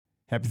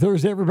Happy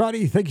Thursday,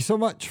 everybody. Thank you so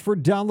much for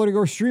downloading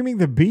or streaming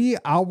the Be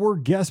Our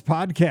Guest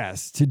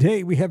podcast.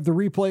 Today, we have the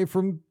replay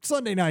from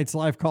Sunday night's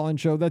live call-in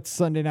show. That's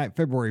Sunday night,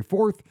 February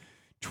 4th,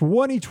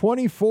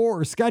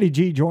 2024. Scotty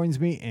G joins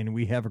me, and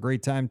we have a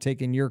great time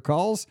taking your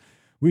calls.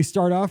 We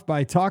start off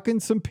by talking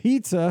some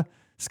pizza.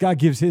 Scott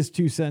gives his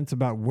 2 cents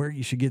about where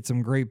you should get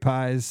some great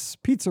pies.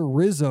 Pizza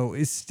Rizzo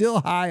is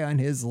still high on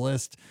his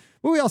list,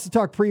 but we also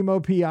talk Primo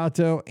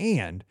Piatto,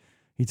 and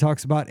he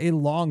talks about a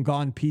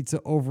long-gone pizza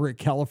over at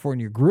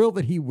California Grill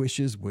that he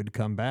wishes would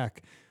come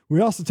back. We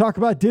also talk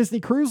about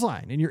Disney Cruise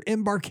Line and your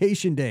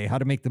Embarkation Day, how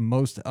to make the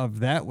most of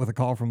that with a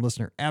call from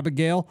listener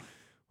Abigail.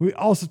 We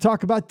also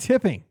talk about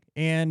tipping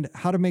and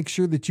how to make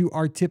sure that you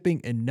are tipping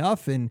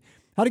enough and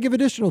how to give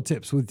additional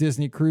tips with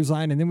Disney Cruise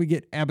Line. And then we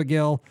get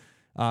Abigail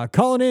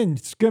calling in.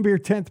 It's going to be her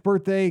 10th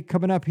birthday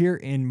coming up here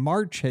in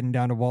March, heading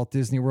down to Walt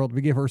Disney World.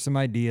 We give her some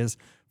ideas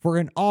for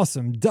an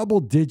awesome double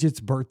digits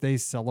birthday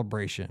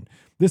celebration.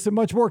 This and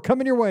much more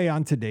coming your way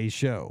on today's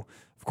show.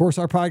 Of course,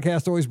 our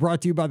podcast always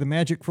brought to you by the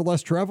Magic for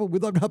Less Travel.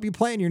 We'd love to help you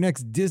plan your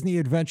next Disney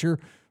adventure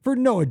for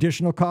no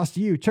additional cost to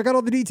you. Check out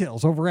all the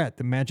details over at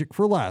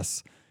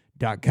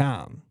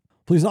themagicforless.com.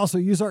 Please also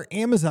use our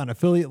Amazon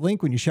affiliate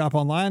link when you shop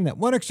online. That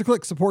one extra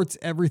click supports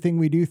everything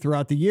we do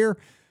throughout the year.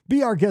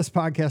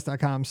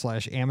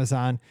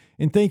 beourguestpodcast.com/Amazon.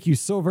 And thank you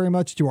so very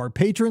much to our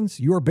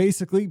patrons. You are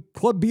basically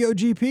Club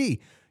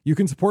BOGP. You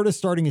can support us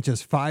starting at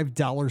just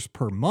 $5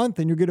 per month,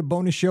 and you'll get a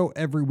bonus show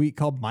every week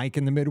called Mike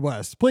in the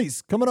Midwest.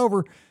 Please come on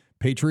over,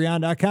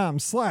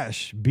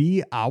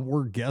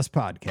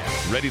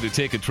 patreon.com/beourguestpodcast. Ready to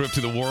take a trip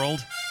to the world?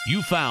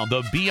 You found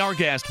the Be Our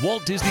Guest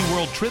Walt Disney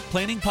World Trip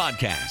Planning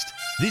Podcast.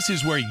 This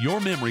is where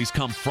your memories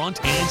come front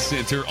and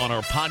center on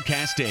our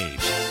podcast stage.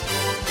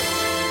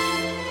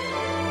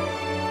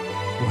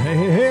 Well,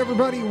 hey,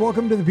 everybody.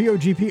 Welcome to the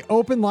BOGP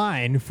Open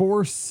Line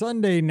for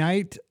Sunday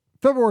night,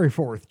 February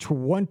 4th,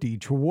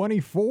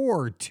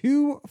 2024,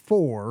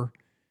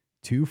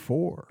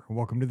 2424.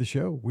 Welcome to the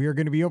show. We are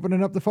going to be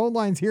opening up the phone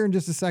lines here in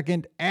just a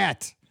second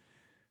at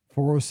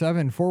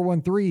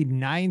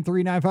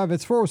 407-413-9395.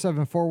 It's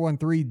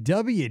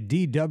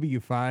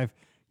 407-413-WDW5.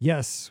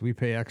 Yes, we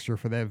pay extra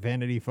for that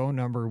vanity phone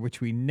number, which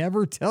we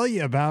never tell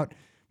you about.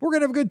 We're going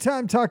to have a good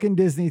time talking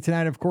Disney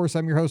tonight. Of course,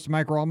 I'm your host,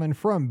 Mike Rallman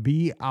from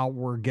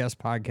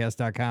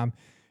beourguestpodcast.com.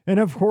 And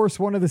of course,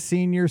 one of the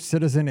senior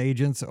citizen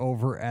agents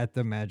over at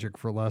the Magic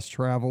for Less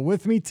Travel.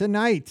 With me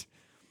tonight,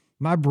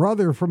 my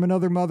brother from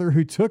another mother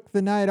who took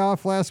the night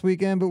off last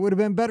weekend, but would have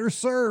been better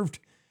served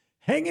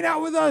hanging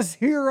out with us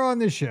here on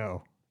the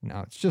show.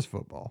 No, it's just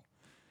football.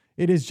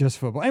 It is just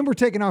football. And we're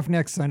taking off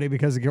next Sunday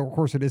because, of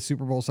course, it is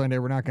Super Bowl Sunday.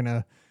 We're not going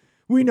to,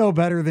 we know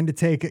better than to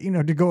take,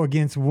 to go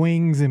against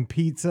wings and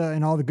pizza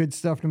and all the good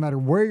stuff, no matter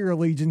where your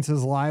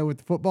allegiances lie with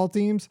the football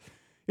teams.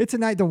 It's a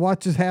night to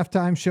watch this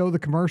halftime show, the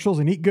commercials,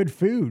 and eat good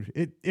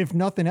food. If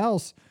nothing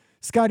else.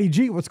 Scotty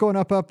G, what's going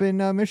up in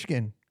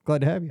Michigan?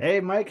 Glad to have you. Hey,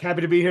 Mike.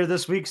 Happy to be here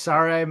this week.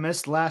 Sorry I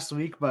missed last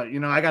week, but,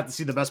 I got to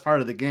see the best part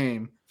of the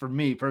game for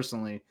me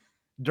personally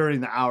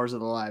during the hours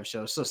of the live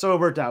show. So it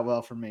worked out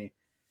well for me.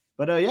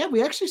 But,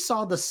 we actually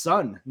saw the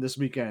sun this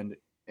weekend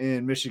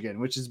in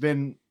Michigan, which has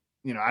been,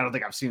 I don't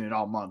think I've seen it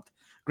all month.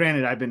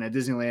 Granted, I've been at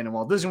Disneyland and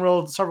Walt Disney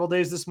World several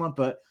days this month,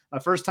 but my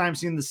first time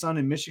seeing the sun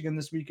in Michigan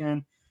this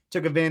weekend.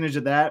 Took advantage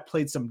of that,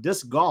 played some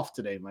disc golf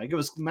today, Mike. It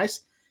was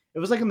nice. It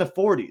was like in the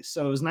 40s,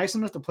 so it was nice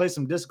enough to play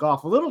some disc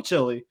golf. A little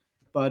chilly,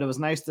 but it was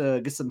nice to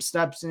get some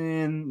steps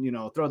in,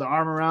 throw the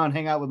arm around,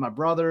 hang out with my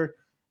brother,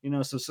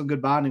 so some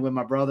good bonding with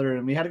my brother,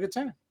 and we had a good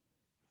time.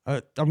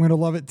 I'm going to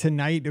love it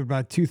tonight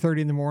about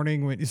 2:30 in the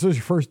morning. This was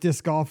your first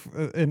disc golf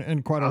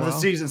in quite a while. The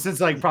season, since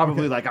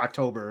probably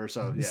October or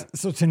so. Yeah.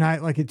 So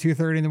tonight, at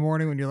 2:30 in the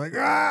morning when you're like,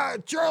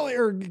 Charlie,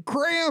 or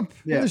cramp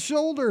in the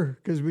shoulder.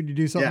 Because when you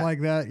do something like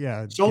that,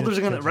 shoulders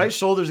are going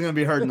to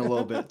be hurting a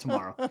little bit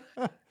tomorrow.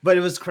 But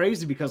it was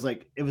crazy because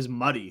it was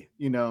muddy,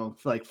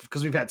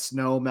 because we've had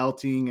snow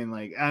melting and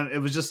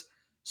it was just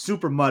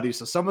super muddy.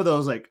 So some of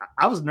those, I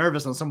was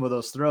nervous on some of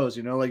those throws,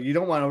 you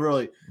don't want to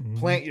really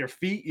plant your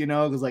feet,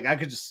 because I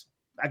could just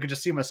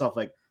see myself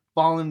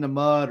falling in the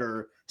mud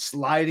or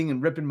sliding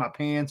and ripping my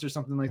pants or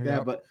something like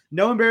that. But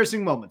no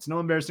embarrassing moments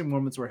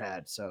were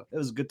had. So it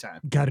was a good time.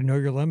 Got to know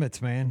your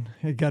limits, man.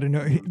 You got to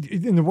know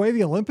in the way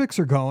the Olympics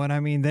are going. I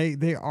mean,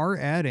 they are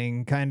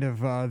adding kind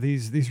of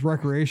these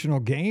recreational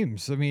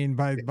games. I mean,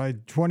 by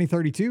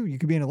 2032, you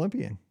could be an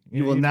Olympian.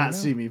 You will not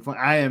see me.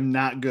 I am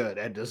not good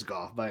at disc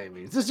golf by any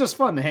means. It's just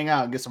fun to hang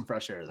out and get some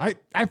fresh air. I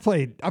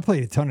played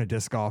a ton of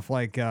disc golf,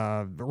 right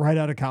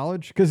out of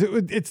college, because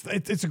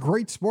it's a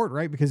great sport,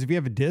 right? Because if you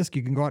have a disc,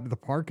 you can go out to the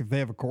park if they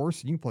have a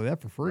course, and you can play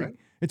that for free. Right.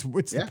 It's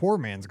the poor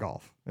man's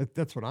golf.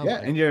 That's what I like.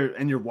 Yeah,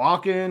 and you're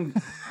walking,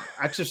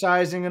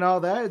 exercising, and all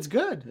that. It's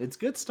good. It's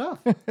good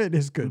stuff. It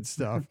is good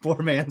stuff.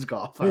 Poor man's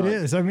golf. It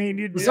is. I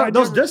mean,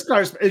 those disc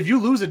golfs. If you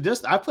lose a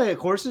disc, I play at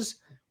courses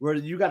where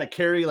you got to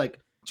carry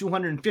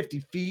 250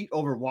 feet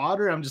over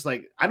water. I'm just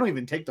I don't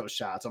even take those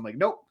shots. I'm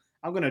nope.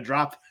 I'm gonna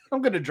drop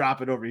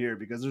it over here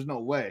because there's no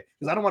way,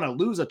 because I don't want to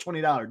lose a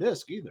 $20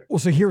 disc either. Well,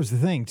 so here's the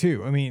thing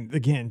too. I mean,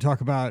 again,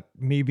 talk about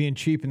me being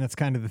cheap, and that's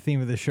kind of the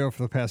theme of the show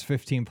for the past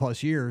 15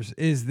 plus years,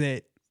 is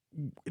that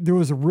there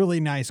was a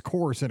really nice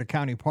course at a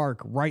county park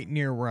right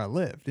near where I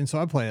lived. And so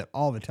I play it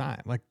all the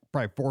time, like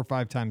probably 4 or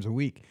 5 times a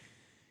week.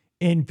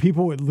 And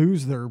people would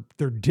lose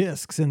their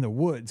discs in the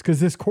woods because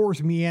this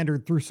course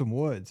meandered through some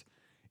woods.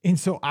 And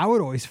so I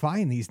would always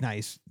find these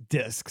nice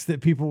discs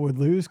that people would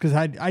lose because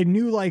I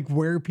knew like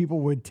where people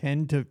would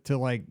tend to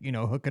like,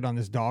 hook it on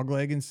this dog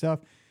leg and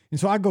stuff. And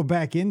so I'd go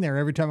back in there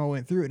every time I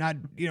went through, and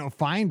I'd,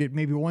 find it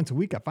maybe once a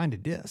week. I find a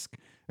disc.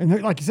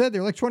 And like you said,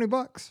 they're like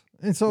 $20.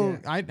 And so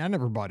I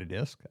never bought a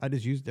disc. I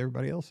just used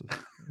everybody else's.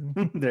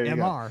 There you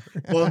MR.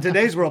 go. Well, in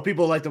today's world,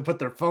 people like to put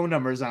their phone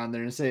numbers on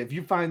there and say, if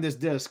you find this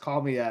disc,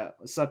 call me at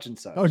such and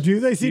such. Oh, do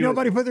they? See,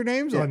 nobody put their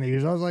names on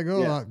these. I was like,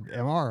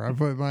 MR. I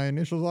put my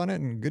initials on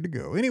it and good to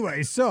go.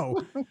 Anyway,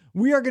 so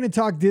we are going to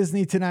talk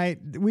Disney tonight.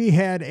 We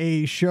had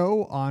a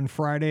show on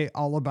Friday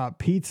all about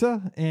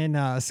pizza,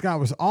 and Scott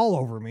was all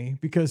over me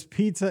because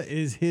pizza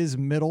is his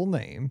middle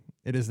name.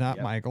 It is not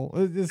Michael.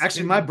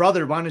 Actually, my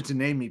brother wanted to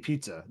name me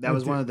Pizza. That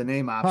was one of the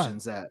name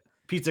options, that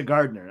Pizza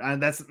Gardner.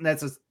 And that's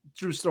a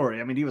true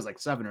story. I mean, he was like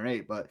 7 or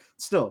 8, but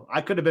still,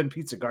 I could have been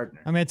Pizza Gardner.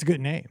 I mean, it's a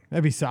good name.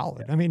 That'd be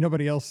solid. I mean,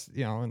 nobody else,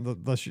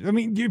 unless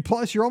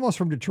plus you're almost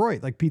from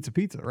Detroit, like pizza,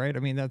 right? I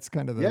mean, that's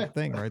kind of the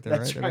thing right there,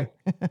 right? Right.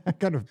 I mean, I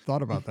kind of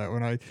thought about that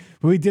when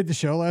we did the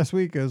show last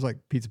week. It was like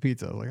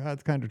pizza. I was like,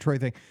 that's kind of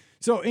Detroit thing.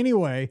 So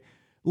anyway,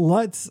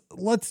 let's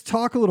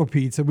talk a little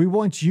pizza. We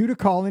want you to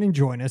call in and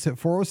join us at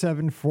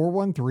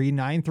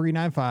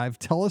 407-413-9395.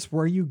 Tell us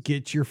where you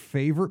get your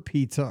favorite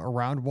pizza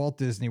around Walt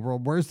Disney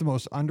World. Where's the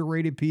most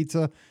underrated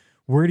pizza?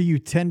 Where do you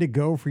tend to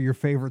go for your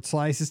favorite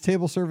slices?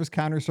 Table service,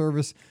 counter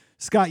service.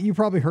 Scott, you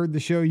probably heard the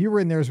show. You were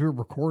in there as we were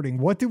recording.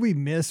 What did we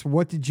miss?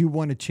 What did you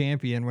want to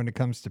champion when it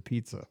comes to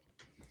pizza?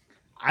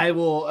 I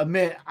will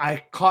admit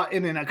I caught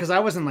in and out because I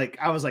was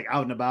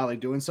out and about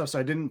like doing stuff, so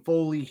I didn't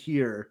fully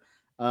hear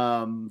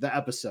the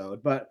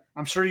episode, but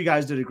I'm sure you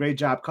guys did a great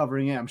job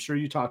covering it. I'm sure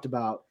you talked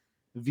about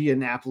Via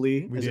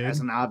Napoli as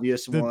an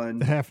obvious one.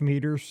 The half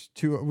meters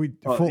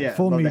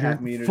full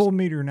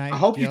meter night. I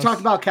hope you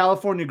talked about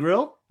California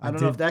Grill. I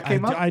don't know if that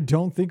came up. I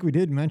don't think we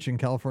did mention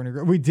California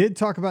Grill. We did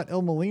talk about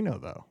El Molino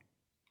though.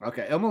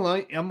 Okay. El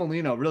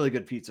Molino, really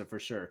good pizza for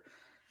sure.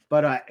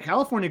 But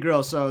California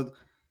Grill. So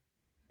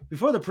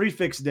before the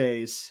prefix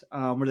days,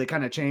 where they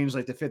kind of changed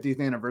like the 50th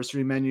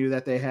anniversary menu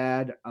that they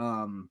had,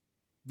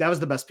 that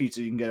was the best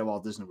pizza you can get at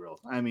Walt Disney World.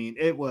 I mean,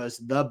 it was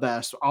the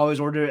best. Always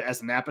order it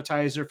as an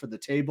appetizer for the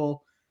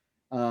table,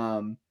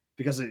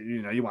 because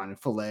you wanted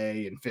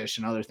filet and fish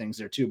and other things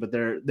there too. But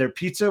their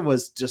pizza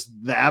was just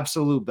the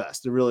absolute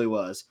best. It really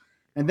was.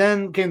 And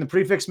then came the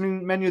prefix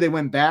menu. They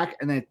went back,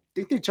 and I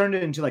think they turned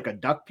it into like a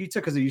duck pizza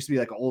because it used to be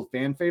like an old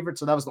fan favorite.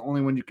 So that was the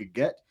only one you could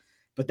get.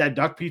 But that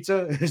duck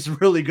pizza is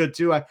really good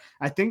too. I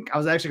think I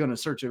was actually going to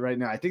search it right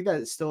now. I think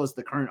that still is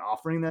the current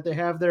offering that they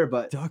have there,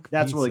 but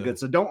that's really good.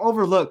 So don't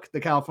overlook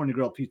the California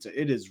Grill pizza.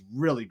 It is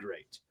really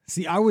great.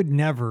 See, I would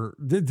never,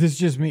 this is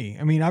just me.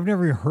 I mean, I've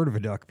never even heard of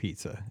a duck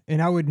pizza,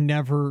 and I would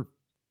never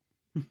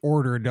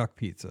order a duck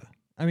pizza.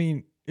 I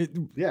mean,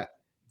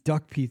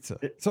 duck pizza.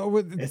 It's so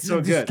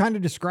good. Kind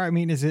of describe, I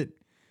mean, is it,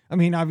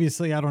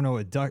 obviously, I don't know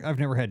what duck. I've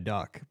never had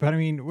duck, but I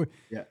mean, what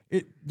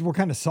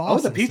kind of sauce?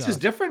 Oh, the pizza's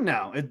different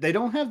now. They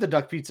don't have the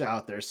duck pizza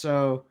out there,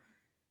 so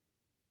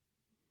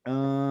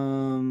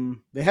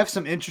they have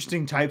some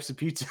interesting types of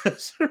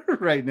pizzas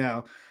right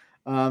now.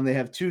 They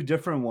have 2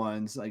 different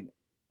ones. Like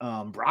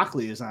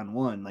broccoli is on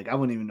one. Like I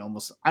don't even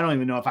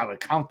know if I would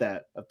count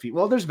that a pizza.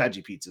 Well, there's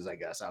veggie pizzas, I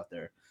guess, out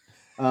there.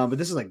 But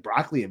this is like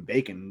broccoli and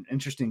bacon.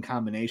 Interesting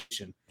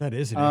combination. That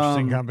is an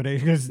interesting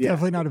combination because it's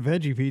definitely not a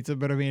veggie pizza,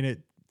 but I mean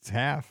it's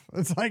half.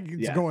 It's like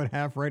it's going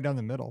half right down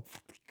the middle.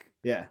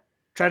 Yeah.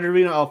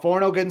 Tridorino Al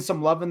Forno getting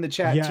some love in the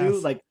chat too.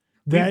 Like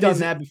we've done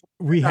that before.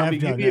 We have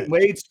done that.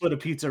 Wade split a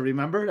pizza,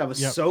 remember? That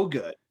was so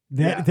good.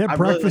 That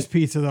breakfast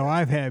pizza though,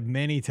 I've had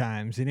many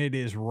times, and it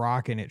is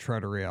rocking at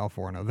Trattoria Al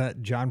Forno.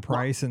 That John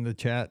Price in the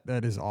chat,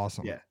 that is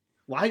awesome. Yeah.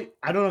 Well,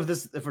 I don't know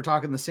if we're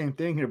talking the same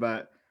thing here,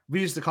 but we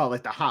used to call it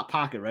like the hot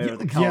pocket, right? Or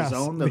the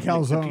calzone, the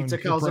calzone, the pizza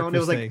calzone. It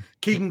was like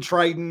King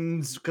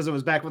Triton's because it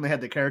was back when they had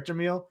the character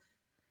meal.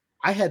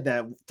 I had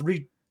that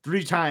three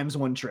times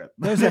one trip.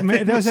 That was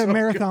that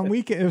marathon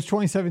weekend. It was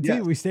 2017.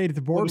 Yeah. We stayed at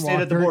the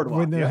boardwalk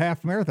when the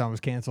half marathon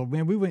was canceled.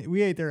 Man,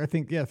 we ate there, I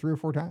think, 3 or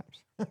 4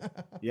 times.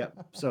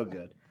 Yep. So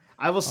good.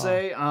 I will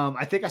say,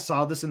 I think I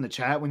saw this in the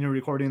chat when you were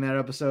recording that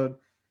episode.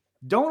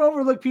 Don't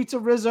overlook Pizza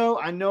Rizzo.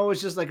 I know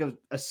it's just like a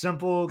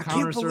simple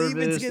counter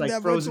service,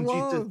 like frozen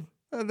pizza.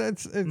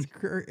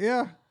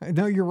 Yeah. I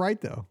know you're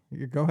right though.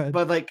 You go ahead.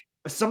 But like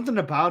something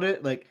about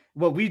it, like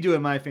what we do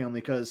in my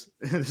family, because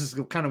this is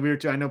kind of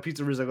weird too. I know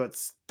Pizza Rizzo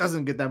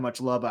doesn't get that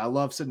much love, but I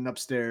love sitting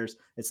upstairs.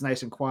 It's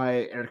nice and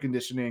quiet, air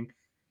conditioning.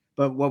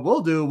 But what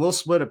we'll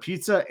split a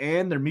pizza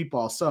and their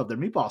meatball sub. Their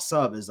meatball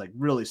sub is like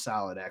really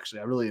solid, actually.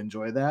 I really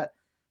enjoy that.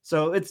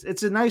 So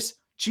it's a nice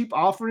cheap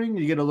offering.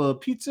 You get a little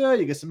pizza,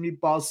 you get some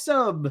meatball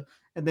sub,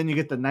 and then you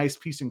get the nice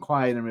peace and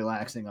quiet and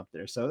relaxing up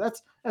there. So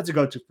that's a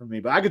go-to for me.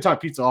 But I could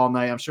talk pizza all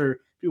night. I'm sure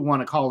people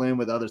want to call in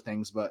with other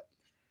things, but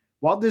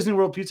Walt Disney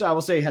World pizza, I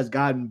will say, has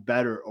gotten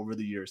better over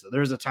the years.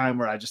 There was a time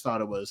where I just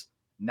thought it was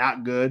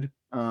not good,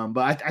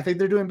 but I think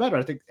they're doing better.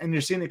 I think, and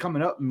you're seeing it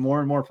coming up in more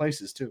and more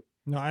places too.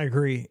 No, I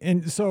agree.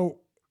 And so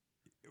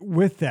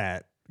with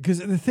that, because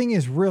the thing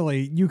is,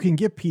 really, you can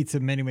get pizza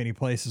many, many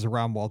places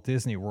around Walt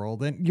Disney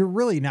World, and you're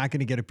really not going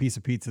to get a piece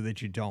of pizza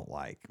that you don't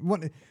like. We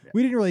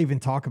didn't really even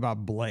talk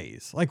about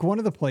Blaze. Like, one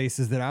of the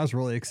places that I was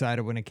really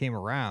excited when it came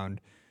around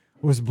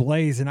was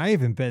Blaze, and I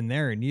haven't been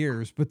there in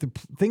years. But the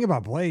thing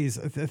about Blaze,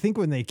 I think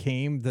when they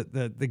came,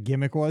 the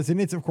gimmick was,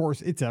 and it's, of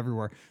course, it's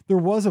everywhere. There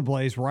was a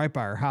Blaze right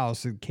by our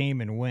house. It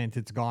came and went.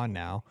 It's gone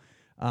now.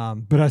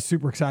 But I was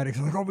super excited.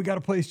 Like, oh, we got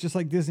a place just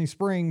like Disney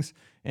Springs,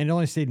 and it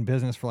only stayed in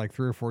business for like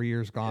 3 or 4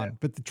 years, gone. Yeah.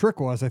 But the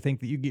trick was, I think,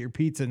 that you get your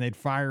pizza and they'd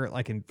fire it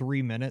like in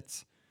 3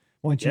 minutes.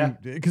 Once you,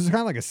 because it's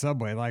kind of like a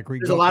Subway. Like,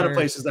 there's a lot of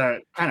places that are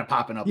kind of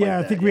popping up. Yeah,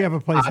 like I think that. We have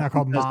a place now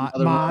called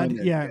Mod.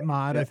 Yeah,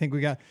 Mod. I think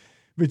we got,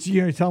 but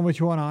you tell them what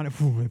you want on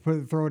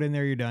it, throw it in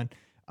there, you're done.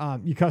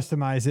 You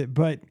customize it,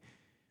 but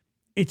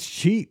it's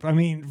cheap. I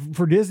mean,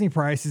 for Disney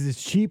prices,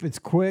 it's cheap, it's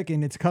quick,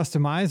 and it's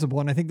customizable.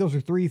 And I think those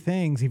are 3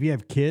 things. If you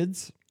have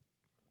kids,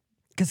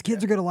 because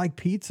kids are going to like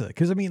pizza.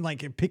 Because, I mean,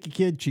 like, pick a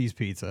kid, cheese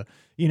pizza.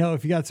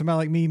 If you got somebody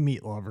like me,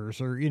 meat lovers,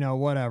 or,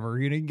 whatever.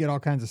 You can get all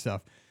kinds of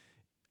stuff.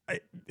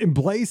 And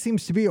Blaze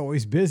seems to be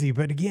always busy.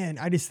 But, again,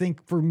 I just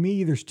think, for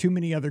me, there's too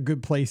many other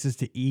good places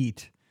to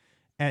eat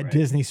at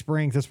Disney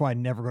Springs. That's why I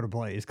never go to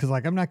Blaze. Because,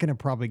 like, I'm not going to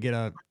probably get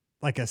not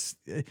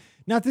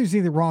that there's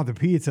anything wrong with the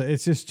pizza.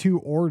 It's just too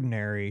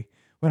ordinary.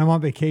 When I'm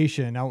on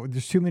vacation,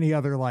 there's too many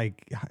other,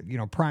 like,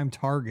 prime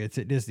targets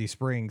at Disney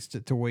Springs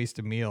to waste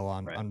a meal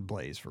on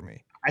Blaze for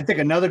me. I think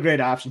another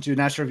great option too.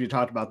 Not sure if you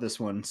talked about this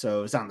one.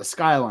 So it's on the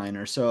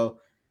Skyliner. So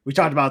we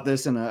talked about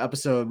this in an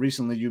episode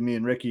recently, you, me,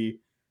 and Ricky,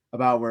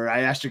 about where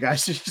I asked you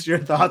guys just your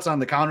thoughts on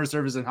the counter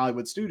service in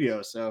Hollywood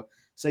studios. So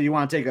say you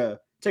want to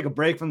take a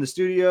break from the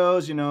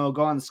studios, go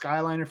on the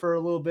Skyliner for a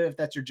little bit if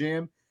that's your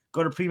jam.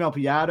 Go to Primo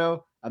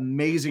Piatto.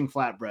 Amazing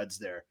flatbreads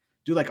there.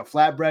 Do like a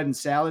flatbread and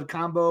salad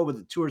combo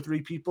with 2 or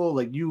 3 people.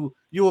 Like you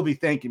will be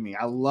thanking me.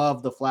 I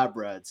love the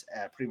flatbreads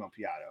at Primo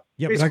Piatto.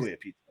 Yeah, basically a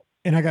pizza.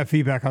 And I got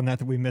feedback on that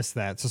we missed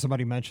that. So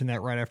somebody mentioned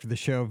that right after the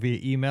show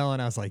via email,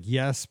 and I was like,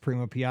 yes,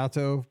 Primo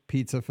Piatto,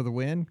 pizza for the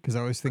win. Because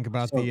I always think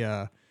about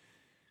the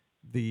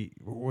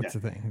what's the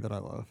thing that I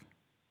love?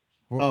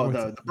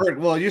 The burger.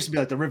 Well, it used to be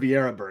like the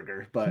Riviera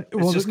burger, but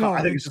it's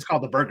I think it's just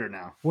called the burger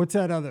now. What's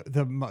that other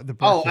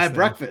the at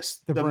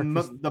breakfast?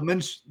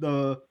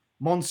 The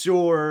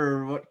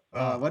Monsieur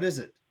what is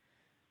it?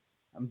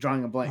 I'm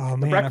drawing a blank. Oh,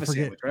 the breakfast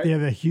sandwich, right? Yeah,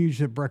 the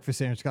huge breakfast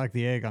sandwich, got like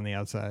the egg on the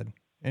outside.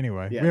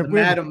 Anyway, yeah,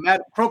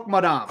 Croque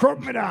Madame.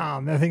 Croque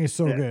Madame. That thing is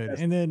so good.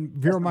 And then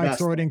Vera might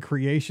throw it in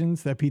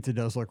Creations. That pizza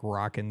does look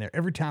rocking there.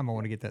 Every time I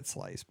want to get that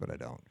slice, but I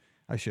don't.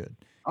 I should.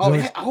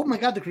 Oh my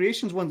God, the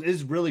Creations one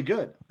is really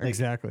good. Like,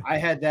 exactly. I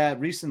had that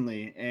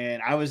recently,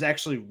 and I was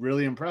actually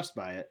really impressed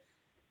by it.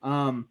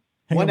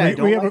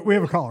 We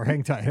have a caller.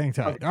 Hang tight.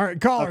 Okay. All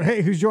right, caller. Okay.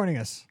 Hey, who's joining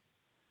us?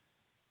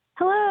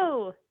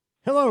 Hello.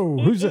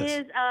 Who's this?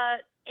 It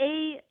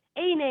is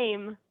a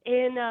name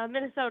in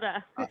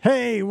Minnesota.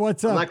 Hey,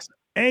 what's up? Alexa.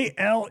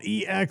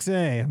 Alexa.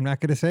 I'm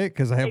not going to say it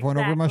because I have one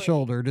over my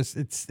shoulder. Just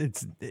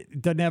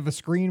it doesn't have a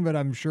screen, but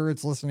I'm sure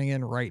it's listening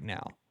in right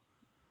now.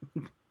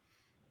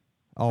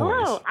 Always.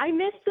 Hello. I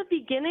missed the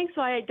beginning,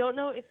 so I don't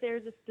know if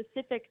there's a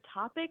specific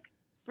topic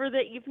for the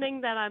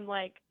evening that I'm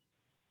like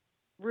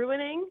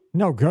ruining.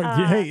 No, go.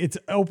 Hey, it's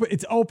open.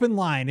 It's open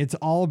line. It's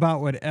all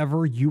about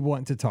whatever you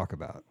want to talk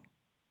about.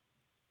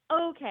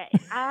 Okay,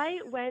 I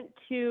went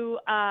to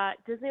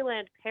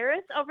Disneyland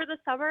Paris over the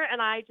summer, and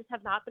I just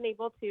have not been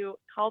able to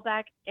call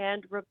back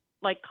and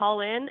call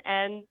in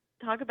and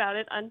talk about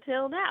it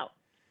until now.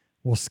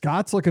 Well,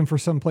 Scott's looking for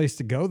some place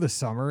to go this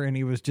summer, and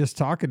he was just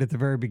talking at the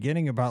very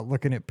beginning about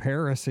looking at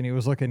Paris, and he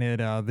was looking at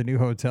the new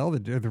hotel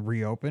that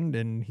reopened,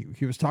 and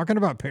he was talking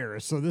about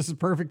Paris. So this is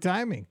perfect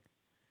timing.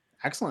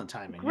 Excellent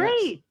timing.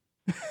 Great.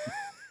 Yes.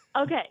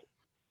 Okay.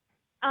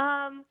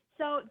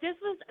 So this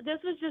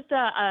was just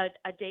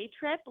a day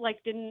trip.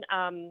 Like, didn't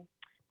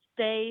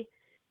stay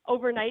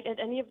overnight at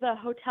any of the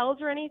hotels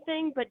or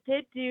anything, but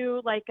did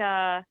do like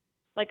a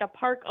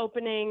park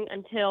opening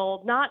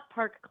until not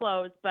park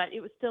closed, but it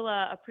was still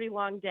a pretty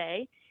long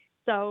day.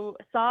 So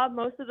saw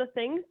most of the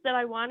things that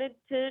I wanted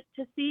to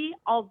see.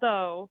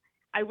 Although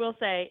I will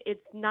say it's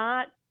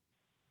not.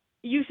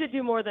 You should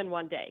do more than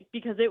one day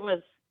because it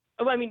was.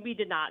 I mean, we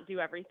did not do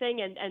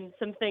everything, and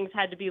some things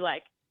had to be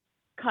like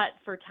cut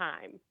for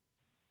time.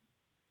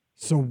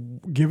 So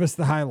give us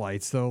the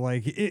highlights. So,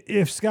 like,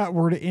 if Scott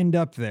were to end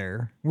up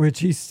there, which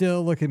he's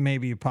still looking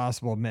maybe a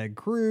possible Meg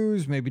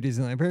cruise, maybe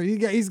Disneyland Paris,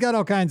 he's got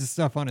all kinds of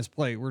stuff on his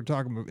plate. We're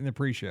talking about in the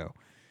pre-show.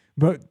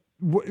 But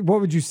what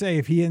would you say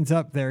if he ends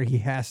up there, he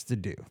has to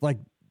do? Like,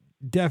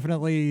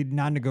 definitely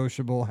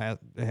non-negotiable have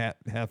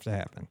to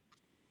happen.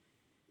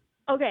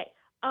 Okay.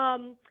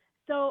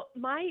 So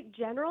my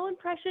general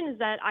impression is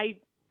that I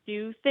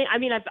do think, I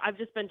mean, I've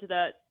just been to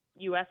the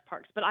U.S.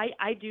 parks. But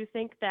I do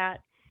think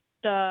that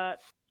the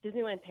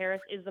Disneyland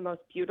Paris is the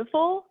most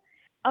beautiful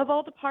of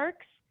all the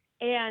parks.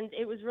 And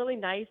it was really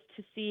nice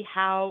to see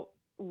how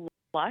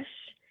lush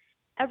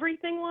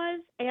everything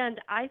was.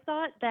 And I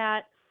thought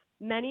that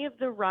many of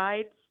the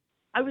rides,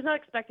 I was not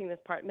expecting this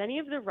part, many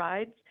of the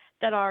rides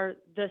that are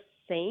the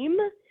same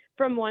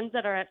from ones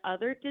that are at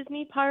other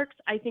Disney parks,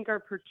 I think are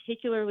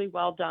particularly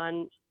well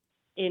done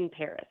in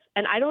Paris.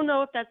 And I don't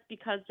know if that's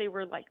because they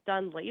were like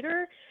done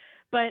later,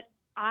 but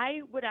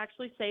I would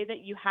actually say that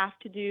you have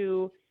to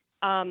do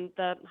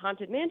the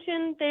Haunted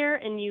Mansion there,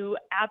 and you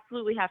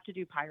absolutely have to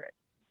do Pirates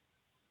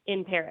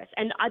in Paris.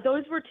 And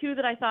those were two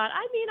that I thought,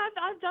 I mean,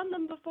 I've done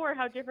them before.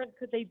 How different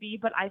could they be?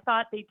 But I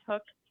thought they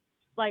took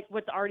like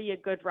what's already a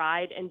good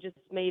ride and just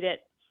made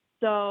it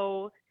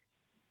so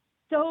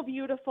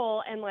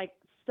beautiful and like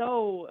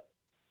so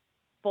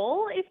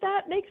full, if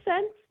that makes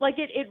sense. Like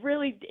it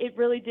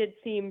really did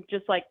seem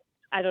just like,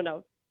 I don't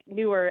know,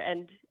 newer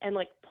and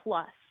like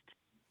plussed.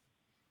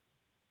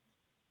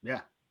 Yeah.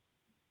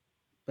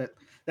 But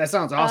that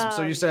sounds awesome.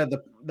 So you said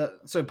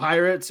so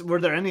Pirates, were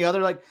there any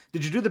other, like,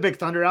 did you do the Big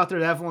Thunder out there?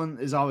 That one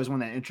is always one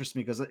that interests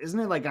me because isn't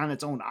it like on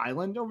its own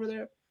island over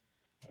there?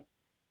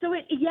 So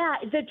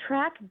the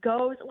track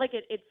goes like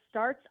it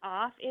starts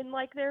off in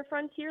like their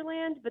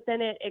Frontierland, but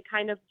then it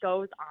kind of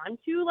goes on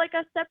to like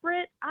a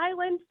separate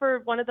island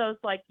for one of those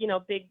like, you know,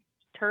 big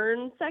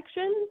turn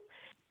sections.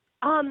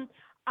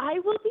 I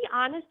will be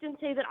honest and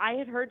say that I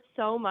had heard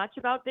so much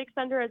about Big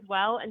Thunder as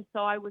well, and so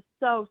I was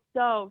so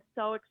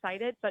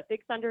excited. But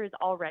Big Thunder is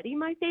already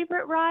my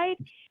favorite ride,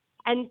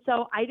 and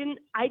so I didn't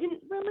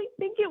really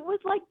think it was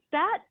like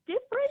that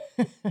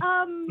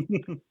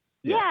different.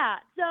 Yeah.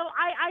 So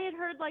I had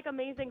heard like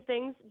amazing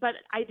things, but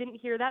I didn't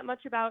hear that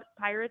much about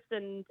Pirates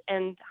and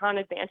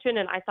Haunted Mansion,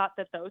 and I thought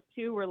that those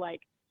two were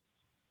like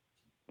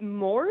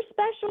more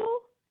special.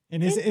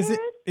 And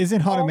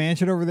isn't Haunted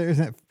Mansion over there?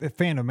 Isn't it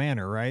Phantom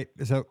Manor, right?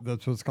 That's what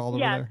it's called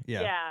over there?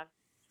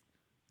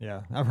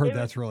 Yeah. I've heard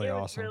that's really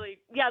awesome.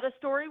 The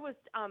story was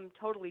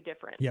totally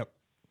different. Yep.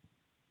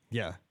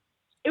 Yeah.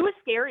 It was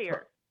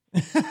scarier.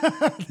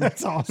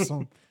 That's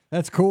awesome.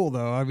 That's cool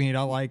though. I mean,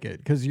 I like it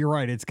because you're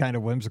right. It's kind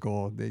of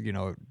whimsical, you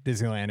know,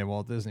 Disneyland and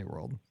Walt Disney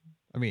World.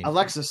 I mean,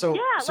 Alexa, so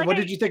like what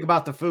did you think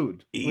about the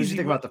food? What did you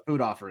think about the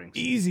food offerings?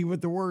 Easy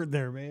with the word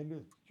there,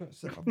 man.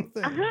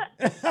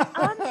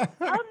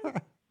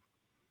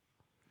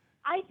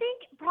 I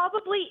think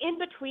probably in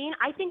between.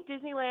 I think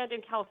Disneyland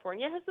in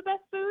California has the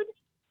best food.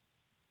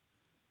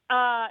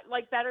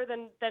 Like better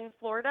than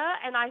Florida.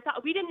 And I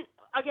thought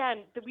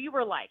we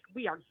were like,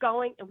 we are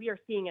going and we are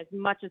seeing as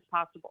much as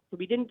possible. So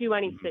we didn't do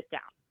any sit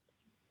down.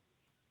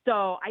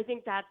 So I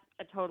think that's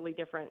a totally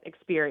different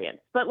experience.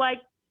 But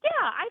like, yeah,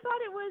 I thought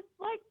it was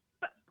like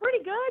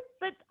pretty good,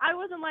 but I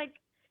wasn't like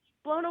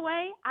blown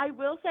away. I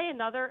will say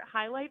another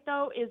highlight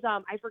though is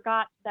I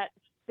forgot that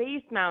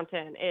Space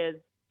Mountain is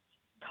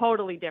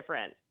totally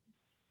different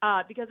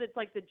because it's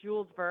like the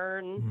Jules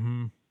Verne.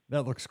 Mm-hmm.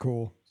 That looks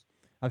cool.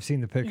 I've seen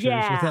the pictures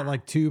with that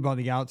like tube on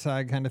the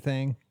outside kind of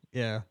thing.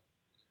 Yeah.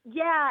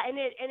 Yeah, and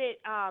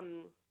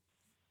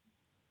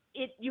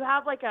you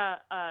have like a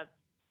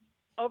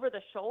over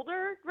the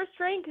shoulder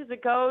restraint because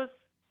it goes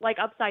like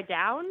upside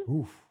down.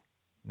 Oof,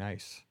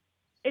 nice.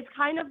 It's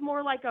kind of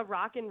more like a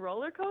rock and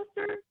roller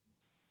coaster,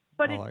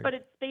 but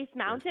it's Space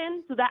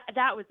Mountain, so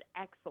that was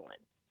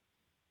excellent.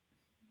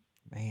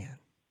 Man.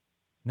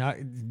 Now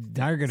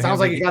you're gonna. Sounds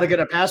like you got to get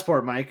a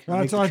passport, Mike.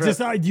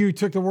 You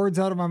took the words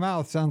out of my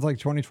mouth. Sounds like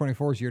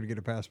 2024 is year to get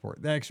a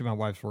passport. Actually, my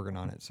wife's working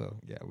on it, so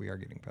yeah, we are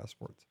getting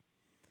passports.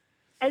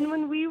 And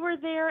when we were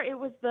there, it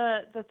was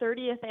the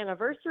 30th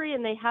anniversary,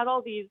 and they had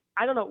all these,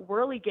 I don't know,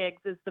 whirligigs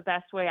is the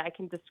best way I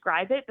can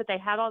describe it, but they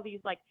had all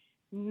these like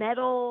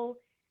metal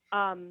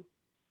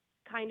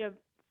kind of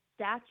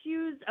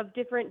statues of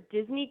different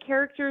Disney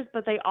characters,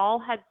 but they all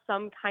had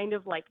some kind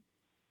of like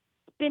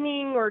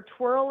spinning or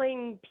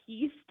twirling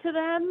piece to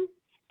them,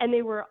 and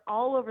they were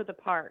all over the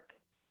park.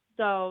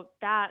 So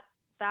that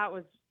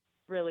was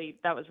really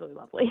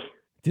lovely.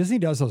 Disney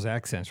does those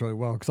accents really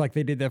well, because like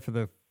they did that for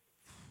the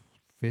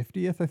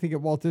 50th, I think,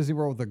 at Walt Disney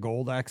World with the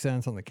gold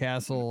accents on the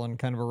castle and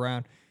kind of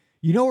around.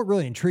 You know what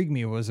really intrigued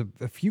me was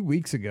a few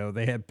weeks ago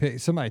they had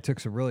somebody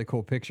took some really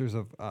cool pictures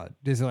of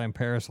Disneyland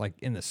Paris like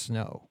in the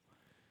snow,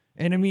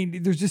 and I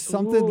mean there's just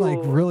something like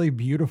really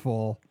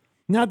beautiful.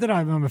 Not that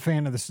I'm a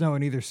fan of the snow,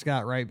 and either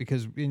Scott, right?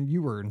 Because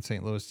you were in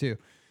St. Louis too.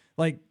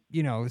 Like,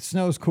 you know,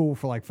 snow's cool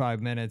for like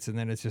 5 minutes, and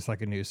then it's just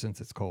like a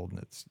nuisance. It's cold,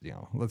 and it's, you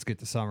know, let's get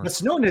to summer. The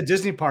snow in the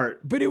Disney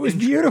part, but it was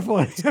beautiful.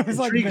 It was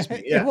like me,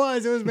 yeah.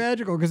 it was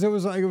magical because it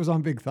was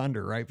on Big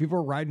Thunder, right? People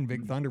were riding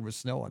Big Thunder with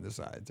snow on the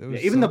sides. It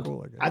was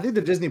cool. I think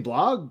the Disney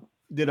blog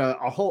did a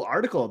whole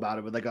article about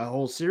it with like a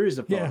whole series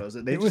of photos.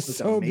 It was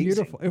so amazing.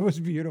 Beautiful. It was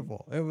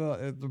beautiful. I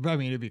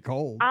mean, it'd be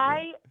cold.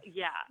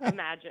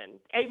 Imagine.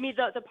 I mean,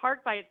 the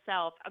park by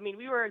itself. I mean,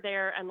 we were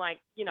there and like,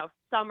 you know,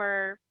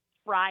 summer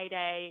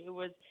Friday. It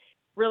was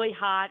really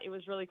hot. It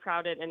was really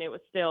crowded, and it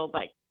was still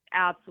like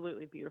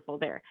absolutely beautiful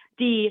there.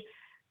 The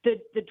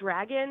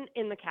dragon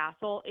in the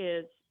castle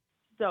is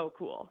so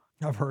cool.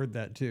 I've heard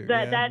that too.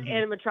 That yeah.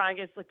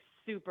 animatronic is like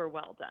super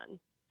well done.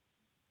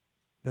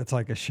 That's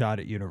like a shot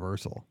at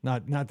Universal.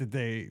 Not that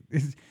they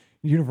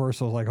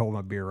Universal's like, hold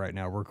my beer right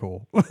now. We're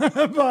cool.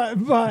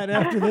 but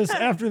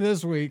after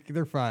this week,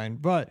 they're fine.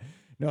 But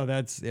no,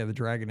 that's the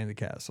Dragon in the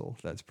Castle.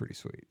 That's pretty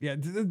sweet. Yeah,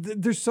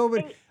 there's so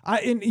many.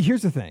 And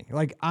here's the thing.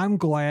 Like, I'm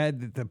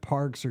glad that the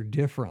parks are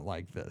different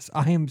like this.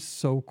 I am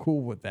so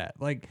cool with that.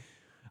 Like,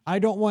 I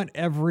don't want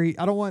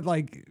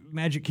like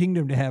Magic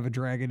Kingdom to have a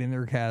dragon in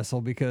their castle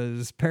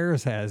because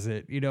Paris has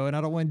it, and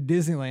I don't want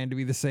Disneyland to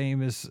be the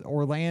same as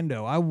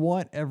Orlando. I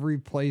want every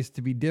place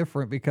to be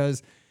different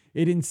because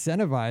it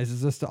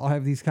incentivizes us to all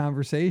have these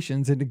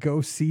conversations and to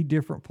go see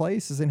different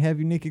places and have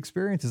unique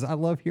experiences. I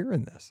love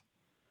hearing this.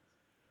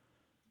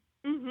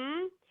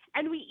 Mm-hmm.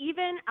 And we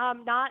even,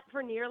 not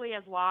for nearly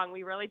as long,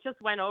 we really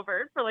just went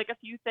over for like a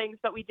few things,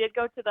 but we did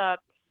go to the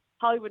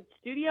Hollywood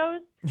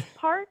Studios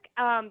park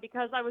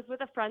because I was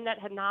with a friend that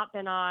had not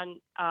been on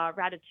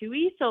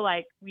Ratatouille, so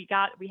like we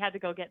had to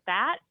go get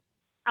that.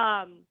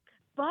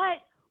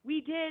 But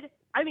we did.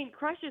 I mean,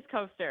 Crush's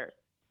coaster.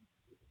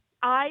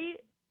 I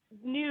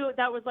knew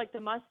that was like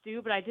the must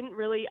do, but I didn't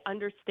really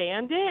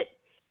understand it.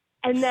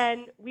 And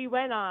then we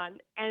went on,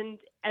 and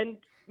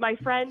my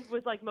friend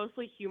was like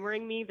mostly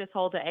humoring me this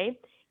whole day.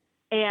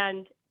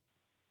 And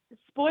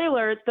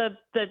spoiler, the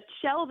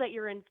shell that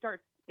you're in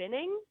starts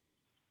spinning.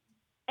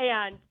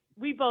 And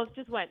we both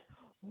just went,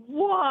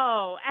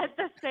 whoa, at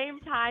the same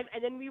time.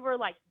 And then we were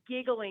like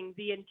giggling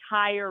the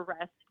entire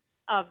rest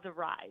of the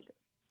ride.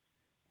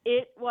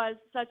 It was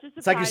such a surprise.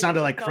 It's like you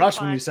sounded like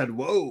Crush when you said,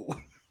 whoa.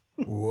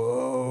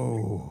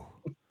 Whoa.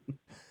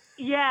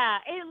 Yeah,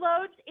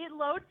 it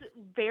loads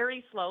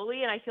very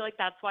slowly. And I feel like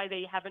that's why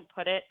they haven't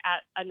put it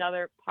at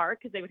another park,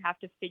 because they would have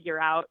to figure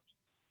out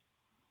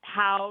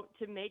how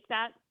to make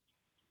that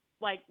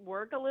like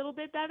work a little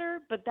bit better,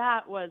 but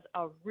that was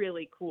a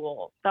really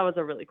cool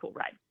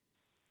ride.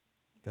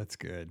 That's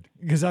good,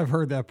 because I've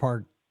heard that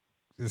park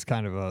is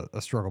kind of a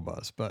struggle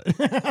bus, but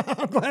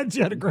I'm glad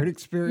you had a great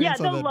experience. Yeah,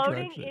 the on that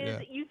loading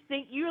attraction. is you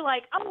think you're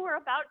like, oh, we're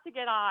about to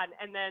get on,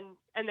 and then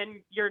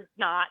you're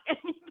not, and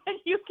then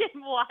you can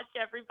watch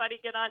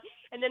everybody get on,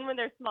 and then when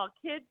there's small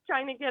kids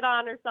trying to get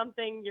on or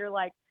something, you're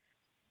like,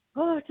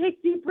 oh,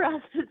 take deep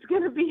breaths, it's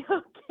gonna be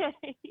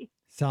okay.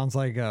 Sounds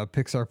like a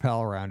Pixar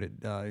Pal around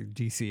at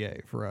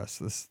DCA for us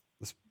this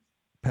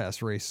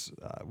past race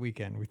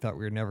weekend. We thought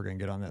we were never going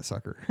to get on that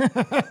sucker. Nope.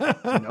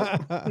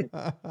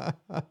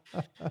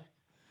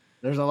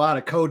 There's a lot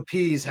of code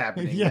P's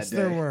happening. Yes, that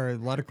day. there were a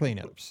lot of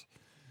cleanups.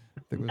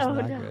 It was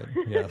not good.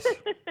 Yes.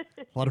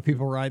 A lot of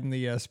people riding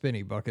the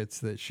spinny buckets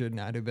that should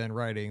not have been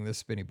riding the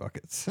spinny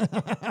buckets.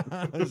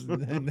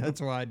 And that's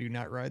why I do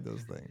not ride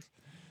those things.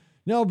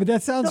 No, but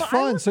that sounds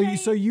fun. So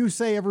you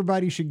say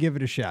everybody should give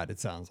it a shot, it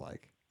sounds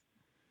like.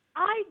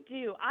 I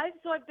do. I've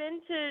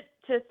been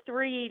to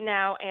 3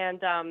 now,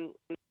 and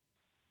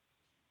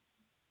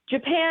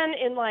Japan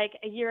in like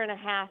a year and a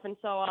half, and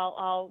so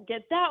I'll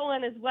get that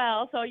one as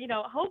well. So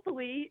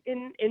hopefully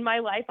in my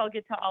life I'll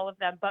get to all of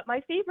them. But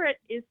my favorite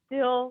is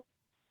still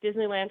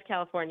Disneyland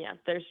California.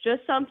 There's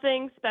just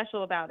something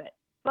special about it.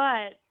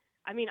 But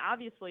I mean,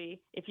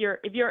 obviously, if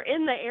you're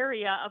in the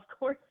area, of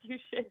course you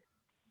should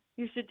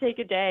take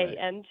a day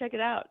and check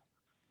it out.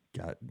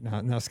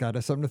 Now Scott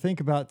has something to think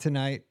about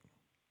tonight.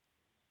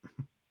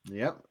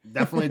 Yep,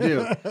 definitely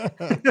do.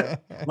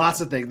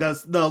 Lots of things.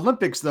 The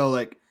Olympics, though,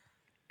 like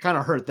kind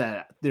of hurt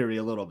that theory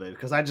a little bit,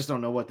 because I just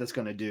don't know what that's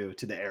going to do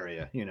to the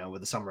area,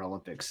 with the Summer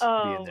Olympics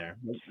being there.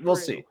 We'll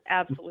see.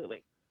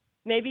 Absolutely.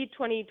 Maybe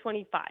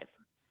 2025.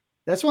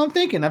 That's what I'm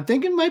thinking. I'm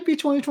thinking it might be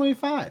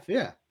 2025.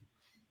 Yeah.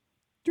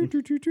 Right.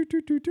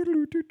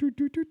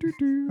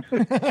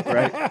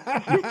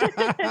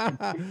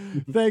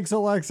 Thanks,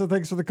 Alexa.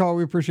 Thanks for the call.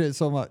 We appreciate it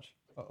so much.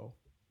 Uh-oh.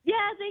 Yeah,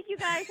 thank you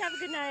guys. Have a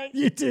good night.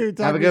 You too.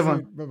 Have a good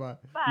one. Bye-bye.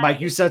 Bye. Mike,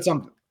 you said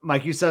something.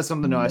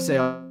 No, I say.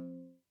 I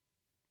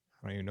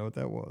don't even know what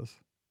that was.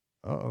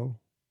 Uh-oh.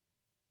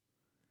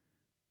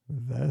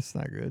 That's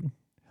not good.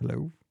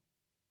 Hello?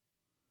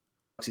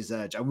 Galaxy's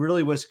Edge. I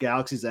really wish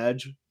Galaxy's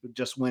Edge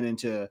just went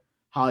into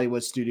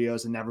Hollywood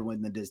Studios and never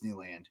went into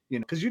Disneyland.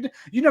 Because you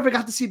never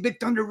got to see Big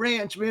Thunder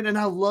Ranch, man, and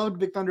I loved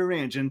Big Thunder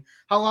Ranch. And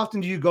how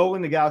often do you go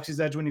into Galaxy's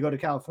Edge when you go to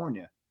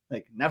California?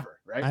 Like never,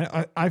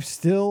 right? I've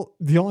still,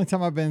 the only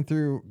time I've been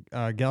through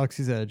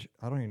Galaxy's Edge,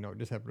 I don't even know what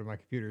just happened to my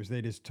computers.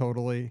 They just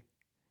totally,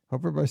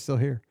 hope everybody's still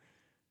here.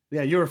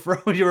 Yeah, you were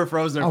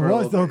froze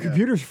there.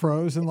 Computers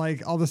froze, and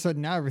like all of a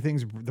sudden now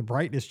the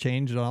brightness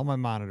changed on all my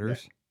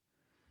monitors. Yeah.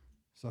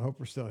 So I hope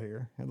we're still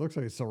here. It looks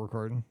like it's still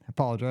recording. I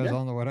apologize. Yeah. I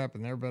don't know what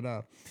happened there, but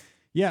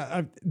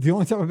the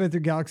only time I've been through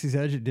Galaxy's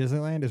Edge at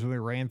Disneyland is when we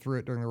ran through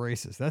it during the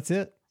races. That's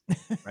it.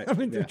 Right. I've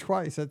been through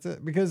twice. That's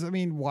it. Because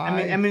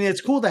why? I mean,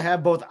 it's cool to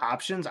have both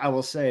options, I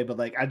will say, but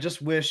like, I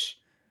just wish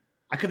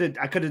I could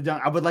have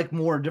done. I would like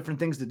more different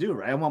things to do,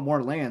 right? I want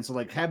more land. So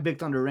like, have Big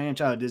Thunder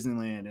Ranch out of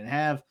Disneyland and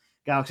have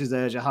Galaxy's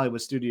Edge at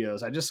Hollywood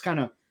Studios. I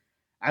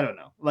I don't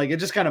know. Like, it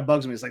just kind of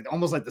bugs me. It's like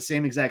almost like the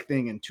same exact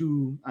thing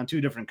on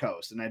two different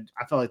coasts. And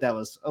I felt like that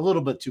was a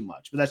little bit too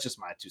much, but that's just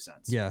my 2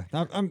 cents. Yeah.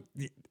 I'm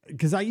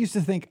because I used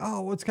to think,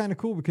 oh, well, it's kind of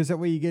cool because that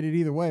way you get it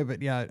either way.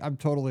 But yeah, I'm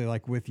totally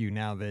like with you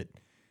now that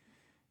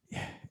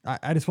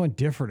I just want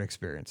different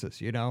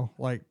experiences, you know,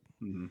 like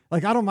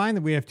I don't mind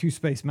that we have 2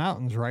 Space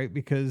Mountains, right?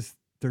 Because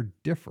they're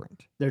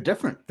different. They're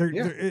different.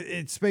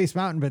 It's Space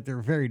Mountain, but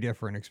they're very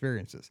different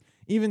experiences.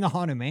 Even the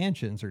Haunted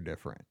Mansions are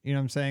different. You know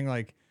what I'm saying?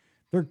 Like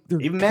they're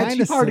even Mad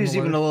Tea Party's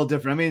even a little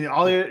different. I mean,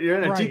 you're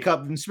in a right.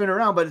 teacup and spin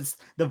around, but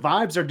the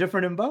vibes are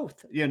different in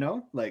both, you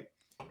know, like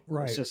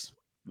right. It's just,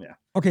 yeah.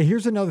 Okay.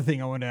 Here's another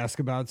thing I want to ask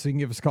about. So you can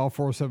give us a call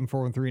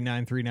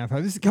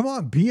 407-413-9395. This is, come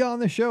on, be on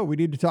the show. We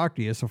need to talk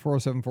to you. So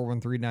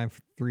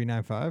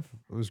 407-413-9395. It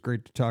was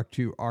great to talk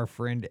to our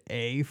friend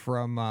A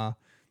from,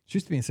 she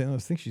used to be in St.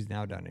 Louis. I think she's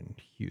now down in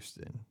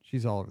Houston.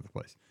 She's all over the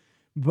place.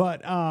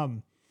 But I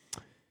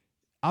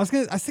was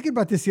thinking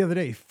about this the other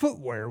day.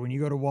 Footwear when you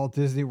go to Walt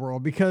Disney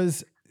World,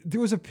 because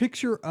there was a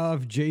picture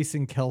of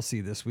Jason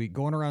Kelsey this week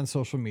going around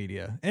social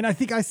media, and I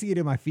think I see it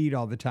in my feed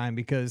all the time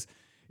because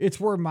it's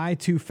where my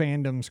 2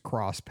 fandoms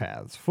cross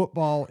paths: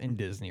 football and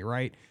Disney.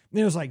 Right? And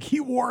it was like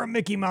he wore a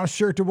Mickey Mouse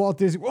shirt to Walt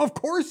Disney. Well, of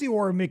course he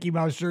wore a Mickey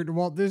Mouse shirt to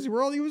Walt Disney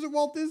World. He was at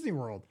Walt Disney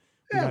World.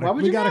 Yeah,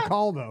 we got a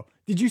call though.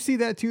 Did you see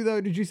that too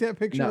though? Did you see that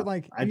picture? No,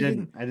 like I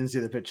didn't see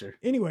the picture.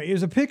 Anyway, it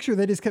was a picture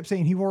that just kept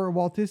saying he wore a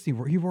Walt Disney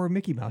World. He wore a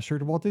Mickey Mouse shirt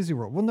to Walt Disney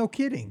World. Well, no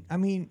kidding. I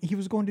mean, he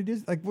was going to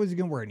Disney. Like, was he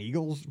going to wear an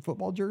Eagles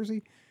football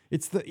jersey?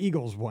 It's the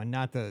Eagles one,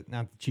 not the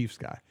Chiefs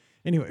guy.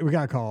 Anyway, we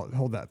got to call it.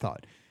 Hold that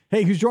thought.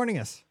 Hey, who's joining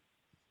us?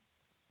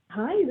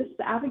 Hi, this is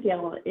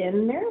Abigail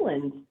in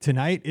Maryland.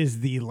 Tonight is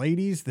the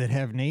ladies that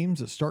have names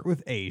that start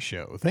with A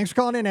show. Thanks for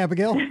calling in,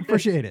 Abigail.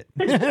 Appreciate it.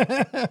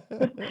 Hi.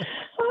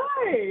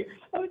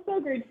 Oh, it's so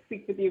great to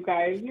speak with you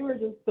guys. You are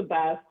just the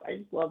best. I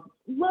just love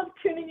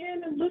tuning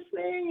in and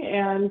listening,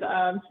 and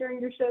hearing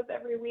your shows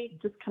every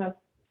week just kind of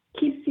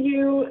keeps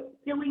you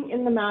feeling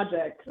in the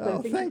magic.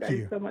 So thank you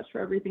guys so much for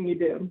everything you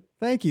do.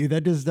 Thank you.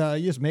 That just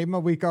you just made my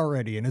week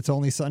already, and it's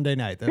only Sunday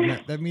night.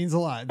 That means a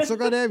lot. I'm so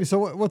glad to have you.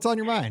 So what's on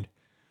your mind?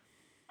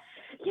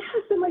 Yeah,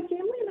 so my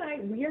family and I,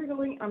 we are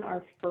going on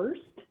our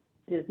first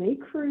Disney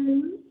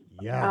cruise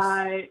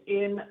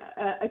in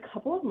a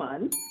couple of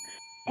months.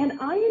 And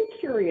I am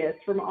curious,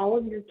 from all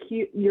of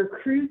your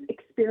cruise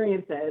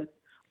experiences,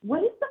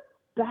 what is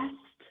the best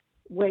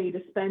way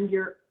to spend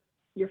your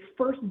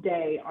first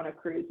day on a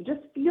cruise? It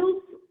just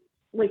feels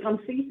like on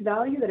face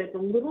value that it's a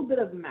little bit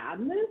of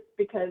madness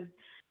because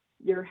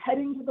you're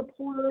heading to the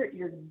port,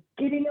 you're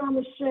getting on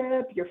the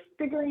ship, you're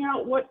figuring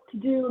out what to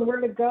do and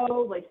where to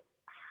go. Like,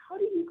 how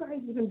do you guys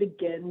even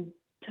begin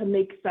to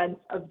make sense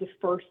of the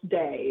first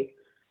day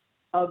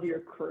of your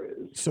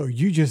cruise? So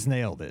you just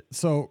nailed it.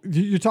 So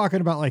you're talking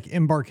about like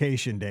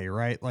embarkation day,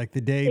 right? Like the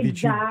day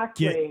that you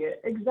get.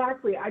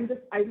 Exactly. I'm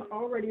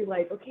already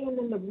like, okay, and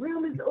then the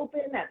room is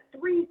open at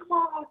 3:00,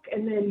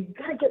 and then you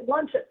gotta get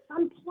lunch at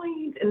some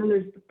point, and then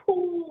there's the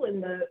pool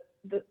and the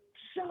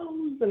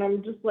shows, and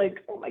I'm just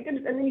like, oh my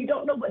goodness, and then you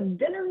don't know what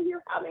dinner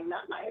you're having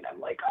that night. I'm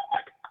like, oh my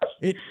gosh.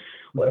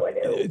 What do I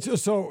do?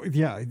 So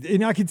yeah,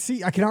 and I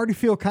can already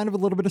feel kind of a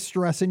little bit of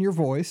stress in your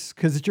voice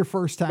because it's your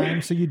first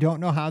time, so you don't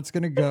know how it's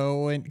going to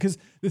go. And because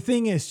the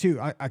thing is too,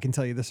 I can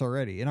tell you this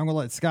already, and I'm going to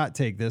let Scott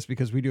take this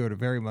because we do it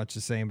very much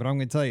the same. But I'm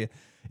going to tell you,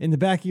 in the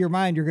back of your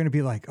mind, you're going to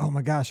be like, oh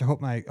my gosh, I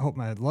hope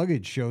my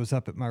luggage shows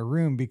up at my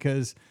room,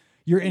 because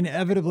you're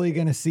inevitably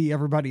going to see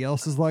everybody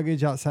else's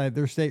luggage outside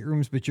their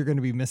staterooms, but you're going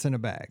to be missing a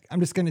bag. I'm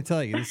just going to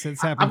tell you, this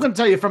happens. I'm going to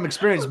tell you from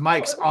experience,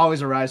 Mike's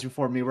always arrives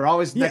before me. We're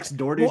always next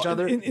door to each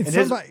other, and his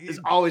is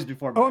always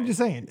before me. Oh, I'm just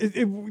saying,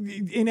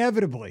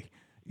 inevitably,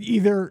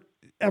 either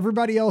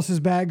everybody else's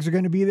bags are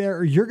going to be there,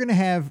 or you're going to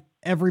have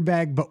every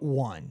bag but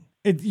one.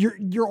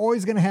 You're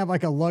always going to have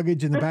like a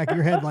luggage in the back of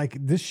your head, like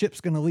this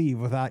ship's going to leave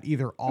without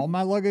either all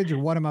my luggage or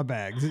one of my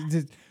bags.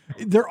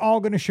 They're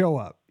all going to show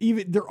up.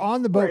 Even they're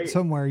on the boat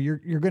somewhere.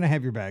 You're going to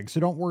have your bags, so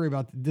don't worry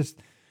about this.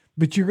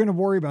 But you're going to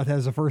worry about that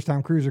as a first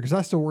time cruiser, because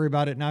I still worry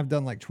about it, and I've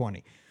done like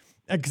 20,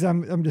 because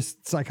I'm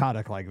just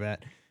psychotic like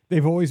that.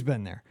 They've always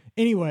been there.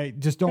 Anyway,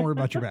 just don't worry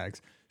about your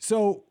bags.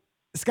 So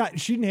Scott,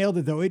 she nailed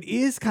it though. It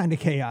is kind of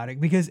chaotic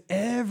because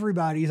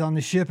everybody's on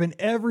the ship and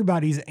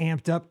everybody's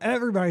amped up.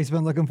 Everybody's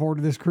been looking forward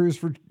to this cruise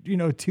for,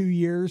 2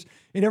 years,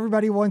 and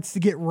everybody wants to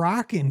get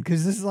rocking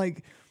because this is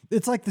like,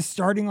 it's like the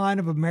starting line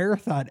of a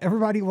marathon.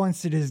 Everybody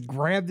wants to just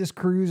grab this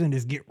cruise and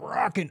just get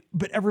rocking,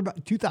 but everybody,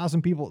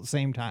 2,000 people at the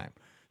same time.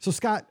 So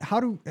Scott,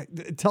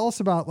 tell us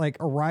about like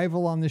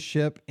arrival on the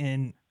ship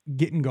and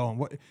getting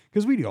going.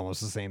 Because we do almost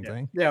the same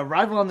thing. Yeah.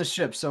 Arrival on the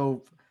ship.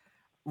 So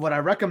what I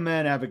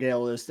recommend,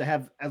 Abigail, is to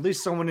have at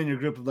least someone in your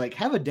group like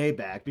have a day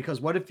back,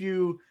 because what if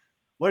you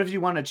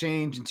want to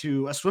change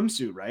into a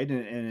swimsuit, right?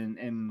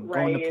 And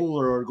go in the pool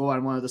or go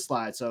on one of the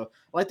slides. So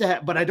I like to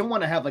have, but I don't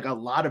want to have like a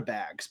lot of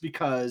bags,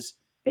 because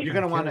you're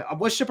going to want to,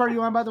 what ship are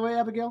you on, by the way,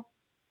 Abigail?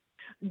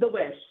 The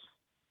Wish.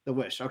 The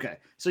Wish. Okay.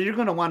 So you're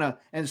going to want to,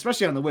 and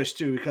especially on the Wish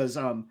too, because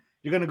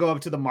you're going to go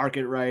up to the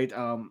market, right?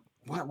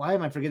 Why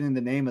am I forgetting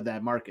the name of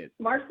that market?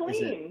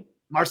 Marceline.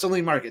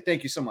 Marceline Market.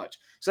 Thank you so much.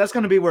 So that's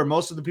going to be where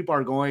most of the people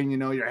are going.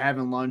 You're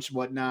having lunch,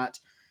 whatnot.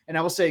 And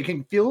I will say it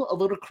can feel a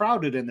little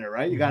crowded in there,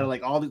 right? You got to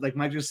like all the, like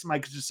Mike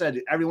just said,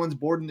 everyone's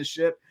boarding the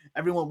ship.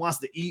 Everyone wants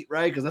to eat,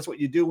 right? Because that's what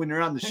you do when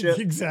you're on the ship.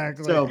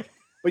 Exactly. So,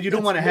 but you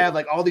don't want to have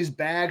like all these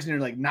bags and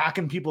you're like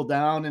knocking people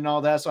down and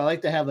all that. So I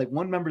like to have like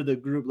one member of the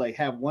group like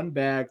have one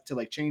bag to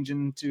like change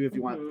into if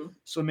you want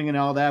swimming and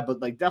all that.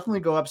 But like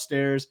definitely go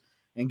upstairs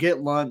and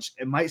get lunch.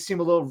 It might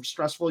seem a little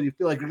stressful. You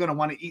feel like you're going to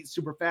want to eat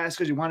super fast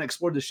because you want to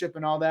explore the ship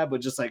and all that.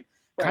 But just like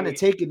kind of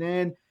take it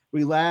in,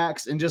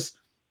 relax, and just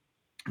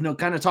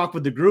kind of talk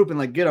with the group and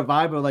like get a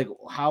vibe of like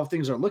how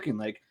things are looking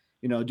like.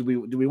 Do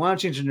we want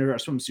to change into our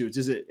swimsuits?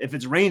 Is it, if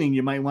it's raining,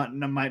 you might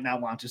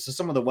not want to. So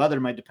some of the weather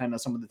might depend on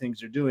some of the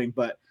things you're doing,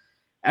 but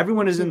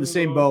everyone is in the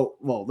same boat.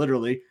 Well,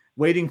 literally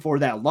waiting for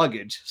that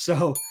luggage.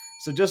 So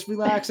just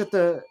relax,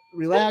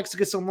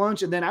 get some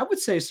lunch. And then I would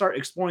say start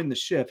exploring the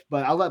ship,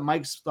 but I'll let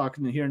Mike talk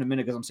in here in a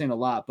minute because I'm saying a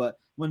lot. But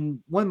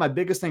one of my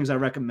biggest things I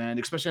recommend,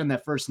 especially on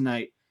that first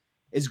night,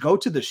 is go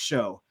to the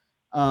show.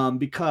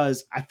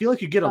 Because I feel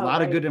like you get a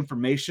lot of good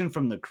information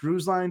from the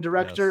cruise line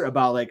director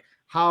about like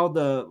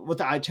what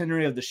the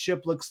itinerary of the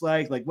ship looks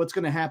like what's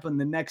going to happen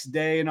the next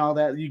day and all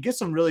that. You get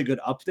some really good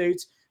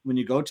updates when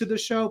you go to the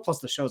show. Plus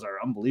the shows are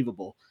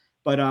unbelievable,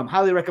 but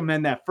highly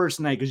recommend that first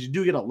night because you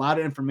do get a lot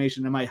of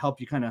information that might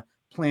help you kind of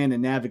plan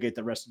and navigate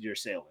the rest of your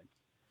sailing.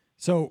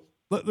 So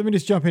let me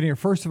just jump in here.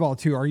 First of all,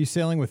 too, are you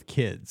sailing with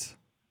kids?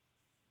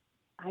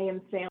 I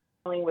am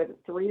sailing with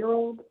a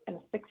 3-year-old and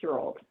a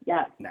 6-year-old.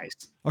 Yes. Nice.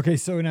 Okay.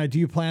 So now do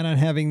you plan on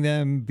having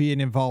them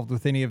being involved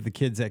with any of the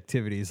kids'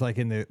 activities, like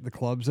in the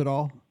clubs at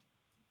all?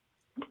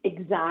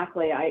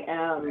 Exactly, I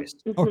am. Nice.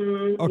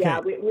 Okay. Yeah,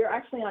 we're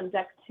actually on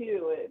deck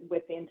 2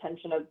 with the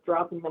intention of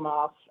dropping them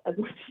off as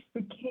much as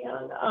we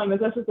can,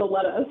 as much as they'll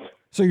let us.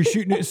 So you're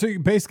shooting. So you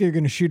basically are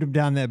going to shoot them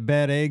down that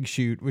bad egg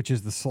chute, which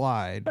is the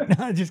slide.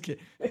 No, just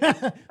kidding.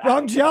 Well,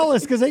 I'm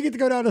jealous because they get to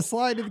go down a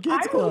slide to the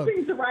kids' club. I'm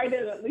hoping to ride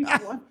it at least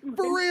once.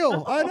 For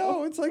real, I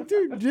know. It's like,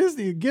 dude,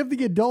 Disney, give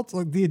the adults.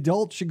 Like the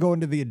adults should go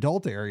into the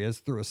adult areas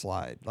through a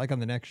slide, like on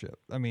the next ship.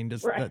 I mean,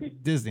 just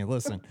Disney.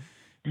 Listen.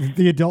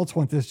 The adults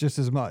want this just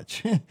as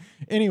much.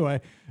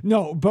 Anyway,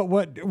 no, but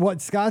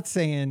what Scott's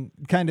saying,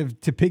 kind of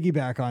to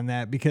piggyback on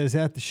that, because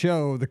at the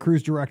show, the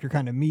cruise director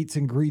kind of meets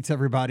and greets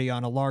everybody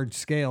on a large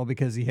scale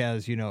because he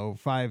has,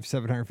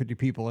 750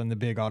 people in the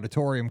big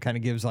auditorium, kind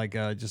of gives like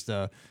just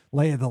a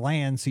lay of the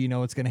land. So,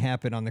 what's going to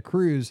happen on the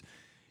cruise.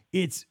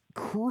 It's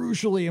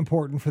crucially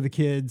important for the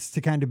kids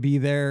to kind of be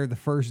there the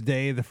first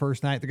day, the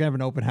first night. They're going to have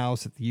an open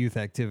house at the youth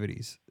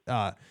activities.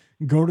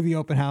 Go to the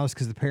open house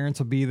because the parents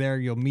will be there.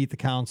 You'll meet the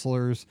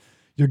counselors.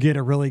 You'll get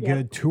a really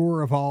good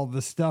tour of all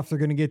the stuff they're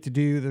going to get to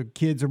do. The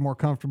kids are more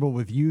comfortable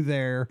with you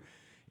there.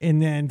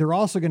 And then they're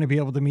also going to be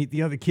able to meet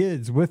the other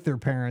kids with their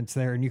parents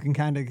there. And you can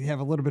kind of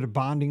have a little bit of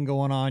bonding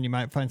going on. You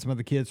might find some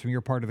other kids from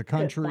your part of the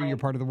country, your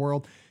part of the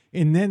world.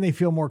 And then they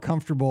feel more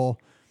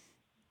comfortable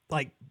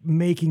like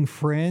making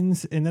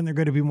friends, and then they're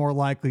going to be more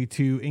likely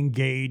to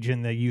engage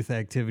in the youth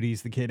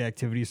activities, the kid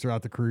activities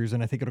throughout the cruise.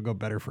 And I think it'll go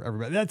better for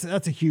everybody.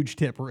 That's a huge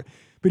tip. But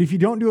if you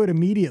don't do it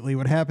immediately,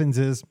 what happens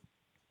is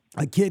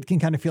a kid can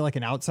kind of feel like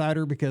an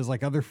outsider because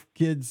like other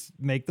kids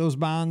make those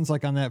bonds,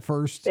 like on that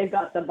first they've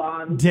got the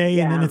bond day.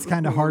 And then it's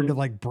kind of hard to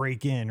like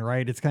break in,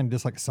 right? It's kind of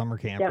just like a summer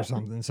camp or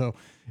something. So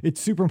it's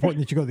super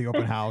important that you go to the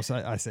open house.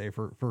 I say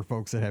for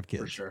folks that have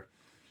kids. For sure.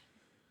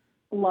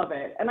 Love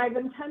it. And I've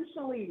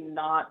intentionally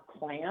not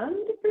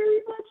planned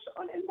very much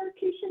on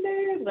Embarkation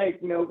Day,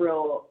 like no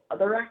real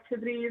other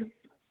activities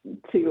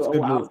to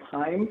allow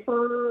time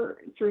for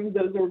during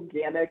those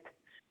organic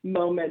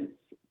moments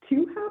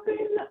to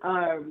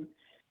happen.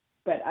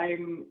 But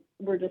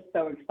we're just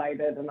so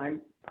excited, and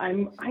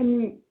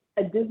I'm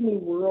a Disney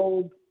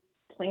World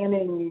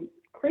planning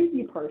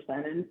crazy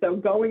person. And so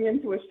going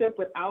into a ship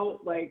without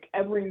like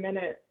every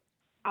minute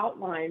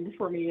outlined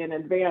for me in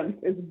advance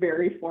is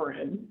very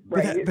foreign,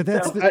 right? But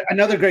that's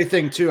another great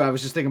thing too. I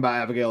was just thinking about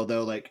Abigail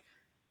though, like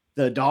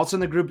the adults in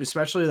the group,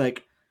 especially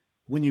like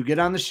when you get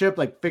on the ship,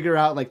 like figure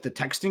out like the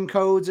texting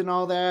codes and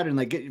all that, and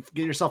like get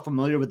yourself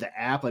familiar with the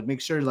app. Like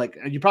make sure like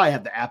you probably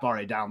have the app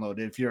already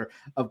downloaded if you're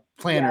a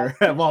planner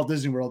at Walt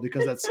Disney World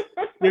because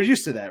you're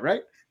used to that,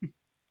 right?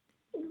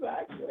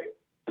 Exactly.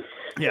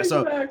 Yeah.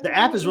 So the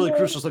app is really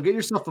crucial. So get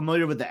yourself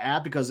familiar with the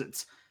app because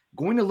it's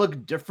going to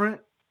look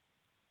different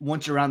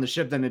once you're on the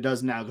ship than it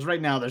does now. Because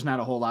right now there's not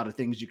a whole lot of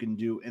things you can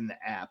do in the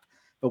app,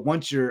 but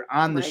once you're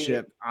on the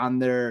ship, on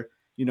there,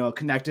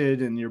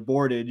 connected and you're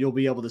boarded, you'll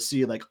be able to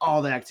see like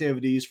all the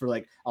activities for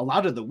like a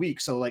lot of the week.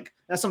 So like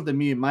that's something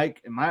me and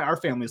Mike and our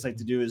families like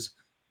to do is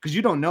because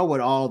you don't know what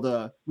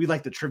we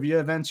like the trivia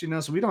events,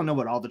 so we don't know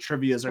what all the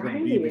trivias are going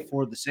to be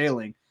before the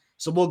sailing.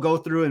 So we'll go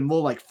through and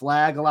we'll like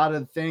flag a lot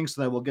of the things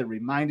so that we'll get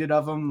reminded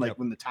of them like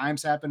when the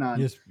times happen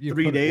on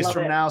 3 days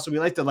from now. So we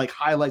like to like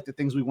highlight the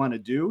things we want to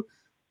do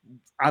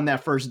on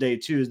that first day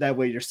too. That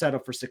way you're set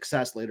up for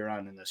success later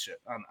on in this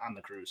ship on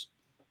the cruise.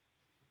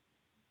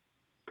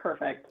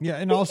 Perfect. Yeah,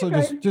 and Thank also you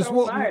guys just so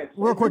well, much.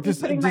 real quick, This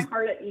is just putting my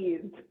heart at ease.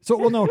 so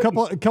well, no,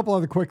 a couple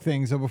other quick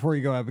things though before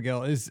you go,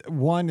 Abigail. Is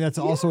one that's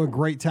also a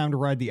great time to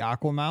ride the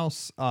Aqua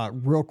Mouse.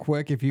 Real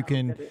quick, if you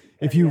can,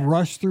 if you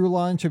rush through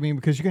lunch, I mean,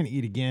 because you're gonna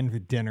eat again for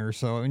dinner,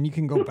 so and you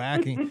can go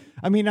back and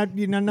I mean, not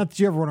that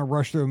you ever want to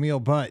rush through a meal,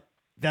 but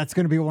that's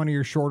going to be one of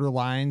your shorter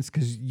lines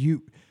because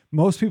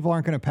most people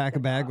aren't going to pack a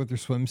bag with their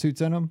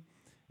swimsuits in them,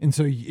 and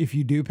so if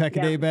you do pack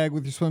a day bag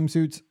with your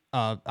swimsuits,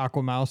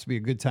 Aqua Mouse would be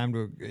a good time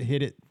to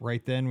hit it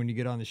right then when you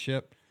get on the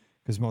ship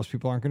because most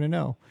people aren't going to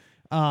know.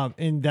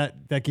 And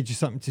that gets you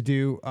something to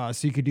do.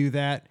 So you could do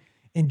that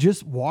and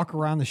just walk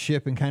around the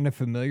ship and kind of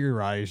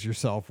familiarize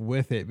yourself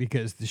with it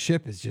because the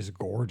ship is just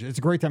gorgeous. It's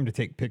a great time to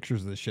take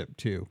pictures of the ship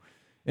too.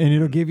 And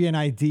it'll give you an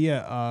idea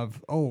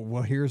of, oh,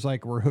 well, here's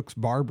like where Hook's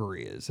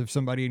Barbary is. If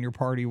somebody in your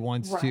party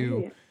wants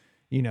to,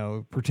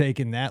 partake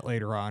in that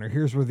later on, or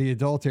here's where the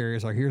adult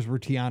areas are. Here's where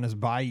Tiana's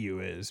Bayou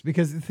is.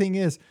 Because the thing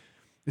is,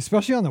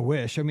 especially on the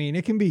Wish, I mean,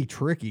 it can be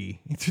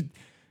tricky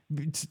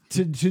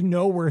to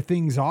know where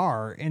things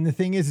are. And the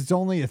thing is, it's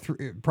only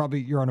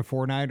probably you're on a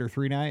 4-night or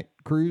 3-night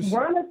cruise.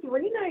 We're on a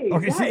 3-night.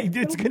 Okay, see,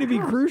 it's going to be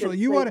crucial.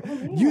 You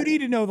need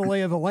to know the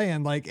lay of the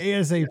land like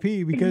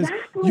ASAP because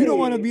you don't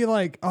want to be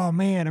like, oh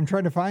man, I'm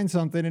trying to find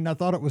something and I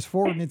thought it was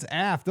forward and it's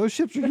aft. Those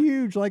ships are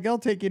huge. Like they'll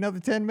take you another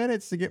 10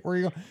 minutes to get where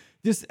you go.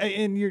 Just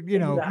and you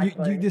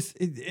just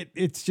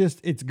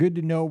it's good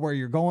to know where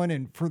you're going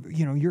and for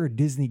you're a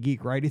Disney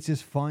geek, right? It's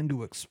just fun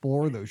to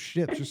explore those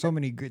ships. There's so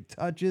many good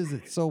touches.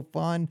 It's so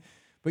fun.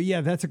 But yeah,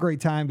 that's a great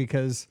time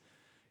because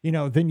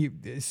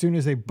then as soon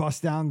as they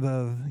bust down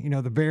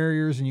the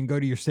barriers and you can go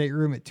to your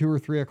stateroom at 2 or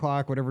 3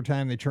 o'clock, whatever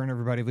time they turn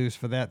everybody loose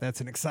for that,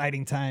 that's an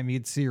exciting time.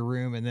 You'd see your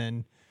room and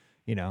then,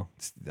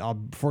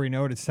 before you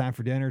know it, it's time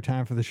for dinner,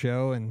 time for the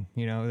show. And,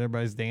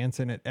 everybody's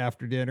dancing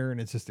after dinner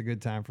and it's just a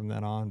good time from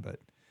then on.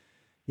 But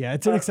yeah,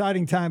 it's an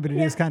exciting time, but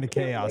it is kind of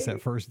chaos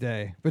that first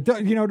day. But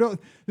the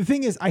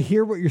thing is, I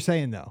hear what you're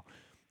saying though.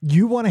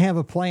 You want to have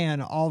a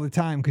plan all the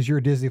time because you're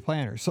a Disney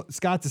planner. So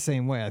Scott's the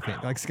same way, I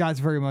think. Like Scott's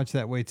very much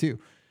that way too.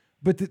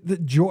 But the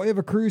joy of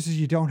a cruise is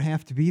you don't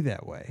have to be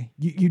that way.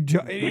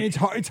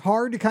 It's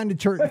hard to kind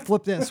of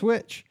flip that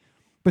switch,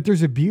 but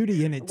there's a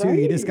beauty in it too. Right.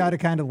 You just got to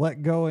kind of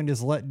let go and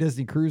just let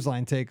Disney Cruise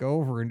Line take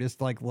over and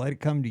just like let it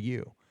come to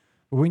you.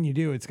 But when you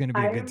do, it's going to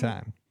be a good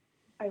time.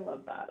 I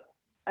love that.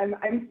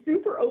 I'm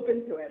super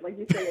open to it. Like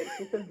you say, it's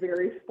just a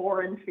very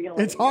foreign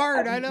feeling. It's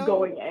hard. I know.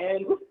 Going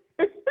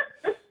in.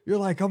 You're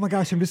like, oh my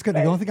gosh, I'm just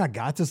gonna. The only thing I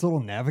got this little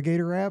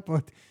navigator app,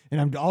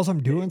 and all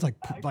I'm doing is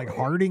like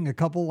hearting a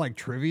couple like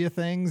trivia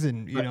things,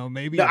 and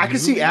maybe. No, I can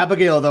see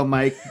Abigail though,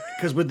 Mike,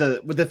 because with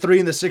the 3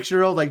 and the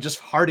 6-year-old, like just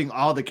hearting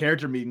all the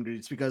character meet and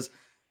greets. Because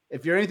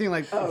if you're anything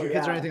like if your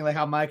kids are anything like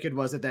how my kid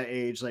was at that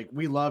age, like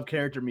we love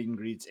character meet and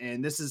greets,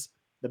 and this is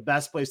the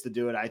best place to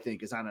do it. I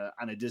think is on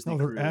a Disney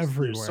cruise.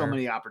 Everywhere. There's so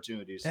many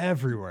opportunities.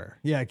 Everywhere,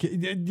 yeah.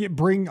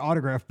 Bring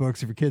autograph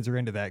books if your kids are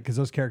into that, because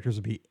those characters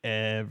will be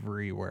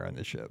everywhere on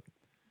the ship.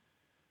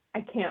 I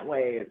can't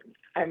wait.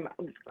 I'm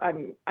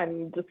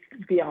just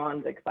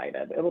beyond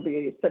excited. It'll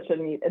be such a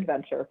neat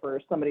adventure for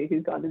somebody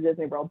who's gone to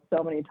Disney World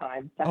so many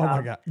times to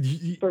have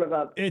sort of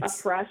a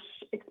fresh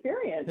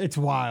experience. It's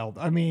wild.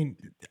 I mean,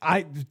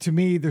 to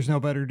me, there's no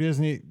better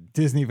Disney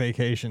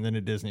vacation than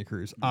a Disney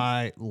cruise.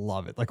 I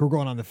love it. Like we're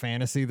going on the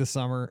Fantasy this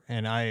summer,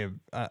 and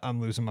I'm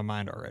losing my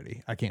mind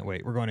already. I can't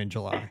wait. We're going in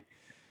July.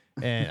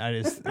 And I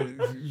just,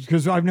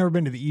 because I've never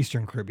been to the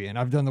Eastern Caribbean.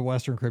 I've done the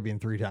Western Caribbean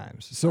 3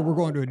 times. So we're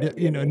going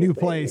to a new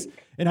place.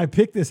 And I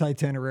picked this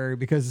itinerary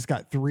because it's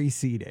got 3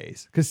 sea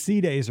days, because sea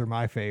days are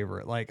my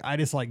favorite. Like I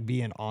just like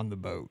being on the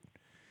boat.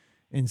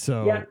 And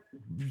so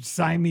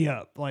sign me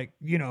up. Like,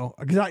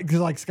 because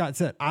like Scott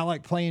said, I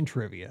like playing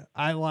trivia.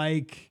 I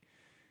like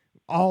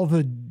all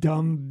the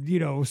dumb,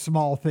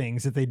 small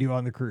things that they do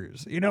on the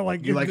cruise.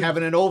 Like you like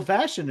having an old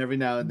fashioned every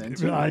now and then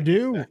too. I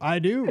do,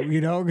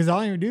 because I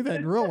don't even do that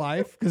in real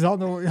life because I don't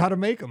know how to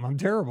make them. I'm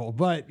terrible,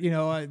 but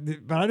I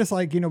just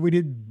like,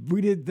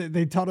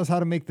 they taught us how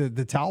to make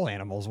the towel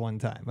animals one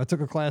time. I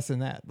took a class in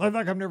that.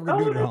 Like I'm never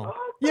gonna do it at home.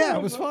 Awesome. Yeah,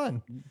 it was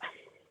fun.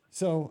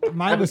 So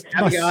mine was.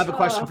 Abigail, I have a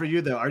question for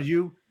you though. Are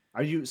you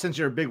since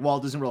you're a big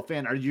Walt Disney World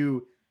fan, are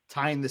you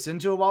tying this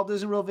into a Walt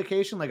Disney World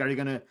vacation? Like, are you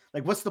gonna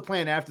what's the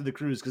plan after the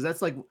cruise? Because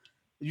that's like,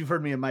 you've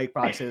heard me and Mike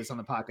probably say this on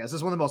the podcast. This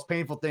is one of the most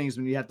painful things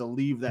when you have to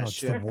leave that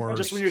ship,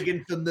 just when you're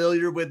getting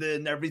familiar with it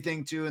and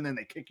everything too, and then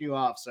they kick you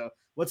off. So,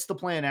 what's the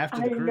plan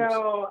after the cruise?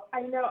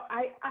 I know.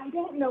 I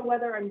don't know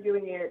whether I'm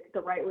doing it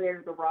the right way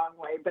or the wrong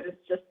way, but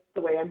it's just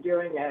the way I'm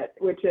doing it,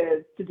 which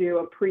is to do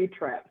a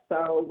pre-trip.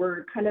 So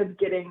we're kind of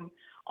getting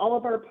all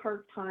of our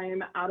park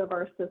time out of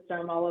our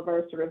system, all of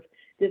our sort of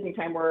Disney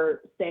time. We're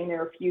staying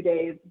there a few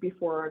days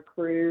before our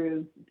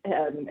cruise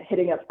and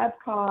hitting up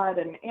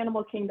Epcot and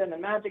Animal Kingdom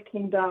and Magic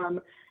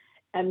Kingdom.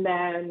 And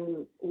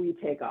then we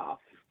take off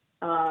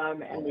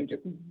and we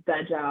just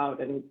veg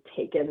out and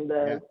take in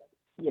the,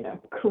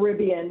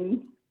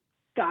 Caribbean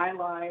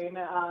skyline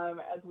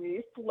as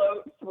we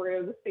float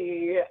through the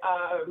sea.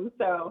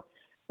 So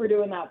we're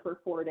doing that for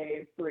 4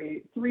 days,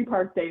 three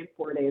park days,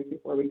 4 days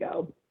before we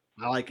go.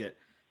 I like it.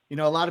 You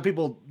know, a lot of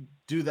people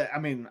do that. I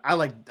mean, I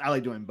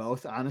like doing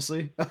both,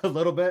 honestly, a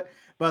little bit.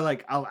 But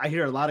like, I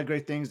hear a lot of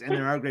great things, and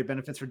there are great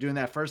benefits for doing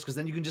that first, because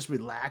then you can just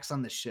relax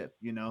on the ship,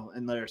 you know.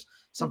 And there's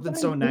That's something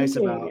what so I'm nice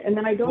thinking. about And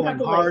then I don't have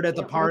going to hard like at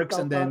the amp parks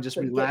and myself then up just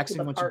to get to relaxing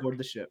the once you park. board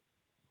the ship.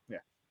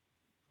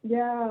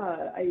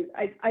 Yeah,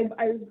 I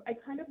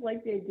kind of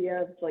like the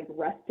idea of like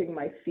resting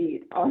my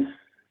feet on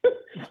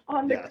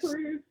on the Yes.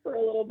 cruise for a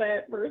little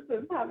bit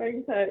versus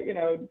having to, you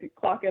know,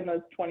 clock in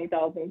those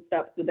 20,000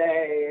 steps a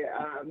day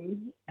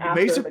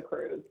after the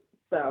cruise.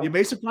 So You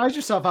may surprise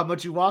yourself how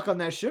much you walk on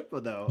that ship,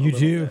 though.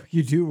 You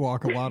do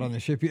walk a lot on the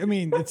ship. I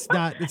mean, it's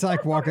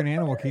like walking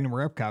Animal Kingdom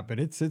or Epcot, but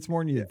it's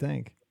more than you'd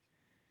think.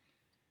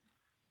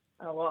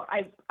 oh, well,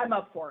 I'm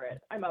up for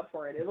it. I'm up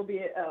for it. It'll be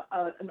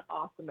an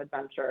awesome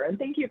adventure. And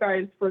thank you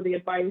guys for the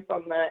advice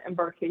on the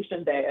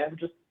embarkation day. I'm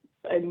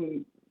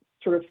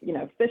sort of, you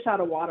know, fish out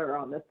of water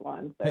on this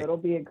one. So it'll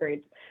be a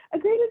great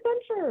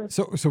adventure.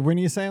 So when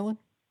are you sailing?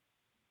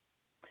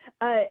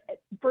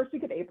 First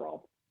week of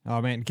April. Oh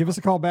man, give us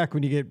a call back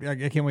when you get.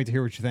 I can't wait to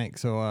hear what you think.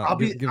 So I'll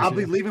be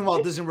leaving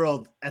Walt Disney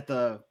World at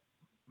the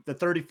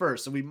 31st,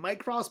 so we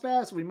might cross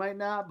paths, we might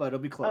not, but it'll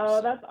be close.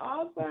 Oh, that's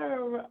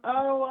awesome.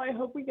 Oh, I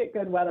hope we get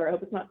good weather. I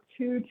hope it's not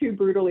too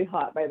brutally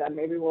hot by then.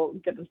 Maybe we'll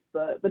get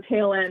the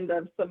tail end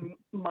of some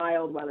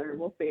mild weather.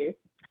 We'll see.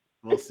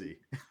 We'll see.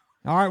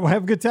 All right, well,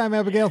 have a good time,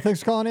 Abigail. Thanks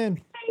for calling in.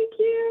 Thank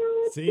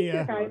you. See ya. Take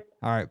care, guys.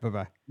 All right,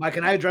 bye-bye. Mike,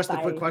 can I address the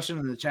Bye. quick question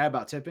in the chat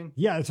about tipping?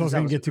 Yeah, that's what I was Since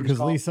going to that get to was because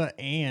call? Lisa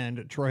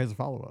and Troy has a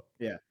follow-up.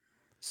 Yeah.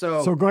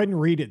 So go ahead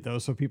and read it, though,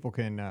 so people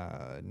can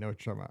know what you're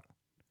talking about.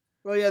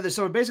 Well, yeah,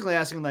 so we're basically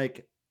asking,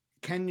 like,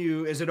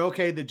 is it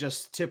okay to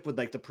just tip with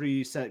like the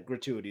preset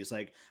gratuities,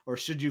 like, or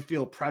should you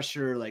feel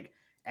pressure like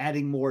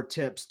adding more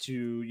tips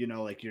to, you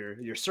know, like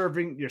your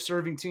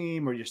serving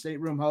team or your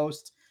stateroom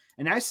host?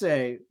 And I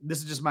say, this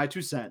is just my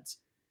 2 cents,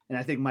 and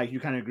I think Mike, you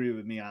kind of agree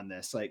with me on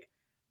this. Like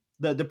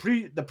the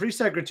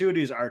preset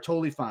gratuities are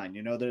totally fine.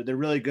 You know, they're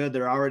really good.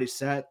 They're already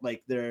set.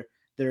 Like they're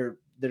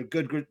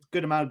good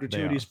amount of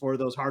gratuities for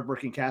those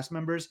hardworking cast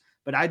members.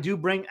 But I do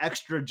bring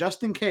extra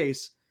just in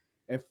case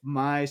if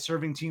my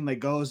serving team like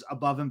goes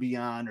above and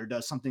beyond or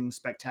does something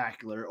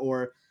spectacular.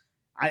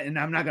 And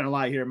I'm not going to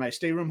lie here, my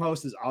stateroom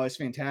host is always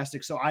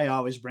fantastic. So I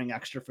always bring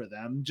extra for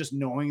them, just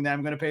knowing that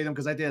I'm going to pay them,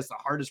 because I think it's the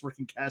hardest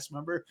working cast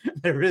member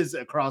there is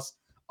across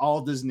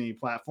all Disney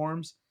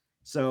platforms.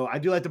 So I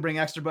do like to bring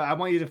extra, but I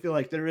want you to feel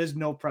like there is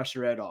no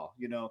pressure at all,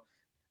 you know?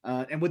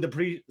 And with the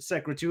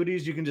preset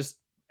gratuities, you can just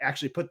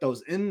actually put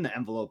those in the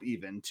envelope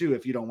even too,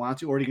 if you don't want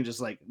to, or you can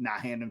just like not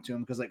hand them to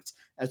them because like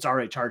it's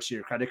already charged to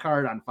your credit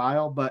card on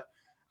file. But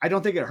I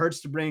don't think it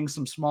hurts to bring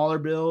some smaller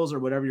bills or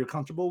whatever you're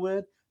comfortable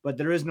with, but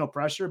there is no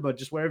pressure, but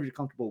just whatever you're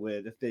comfortable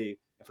with. If a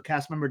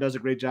cast member does a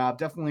great job,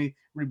 definitely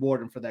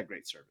reward them for that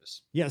great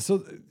service. Yeah.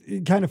 So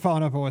kind of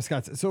following up on what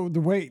Scott said. So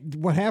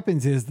what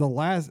happens is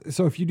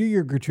so if you do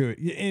your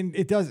gratuity, and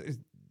it does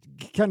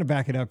kind of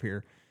back it up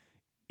here.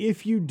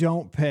 If you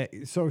don't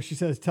pay, so she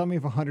says, tell me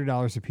if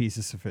 $100 a piece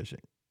is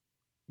sufficient.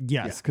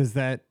 Yes. Cause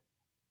I'm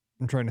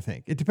trying to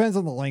think. It depends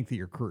on the length of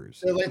your cruise.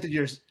 The length of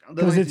your,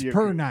 because it's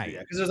per night. Yeah,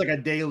 because there's like a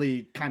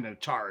daily kind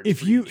of charge.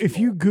 If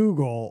you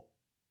Google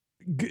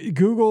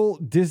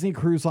Disney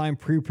Cruise Line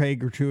prepaid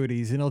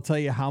gratuities, and it'll tell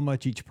you how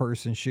much each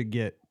person should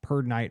get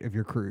per night of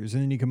your cruise,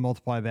 and then you can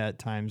multiply that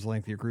times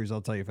length of your cruise. I'll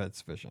tell you if that's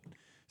sufficient.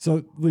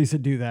 So Lisa,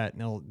 do that,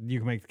 and you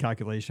can make the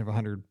calculation of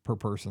 100 per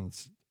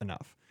person's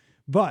enough.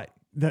 But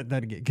that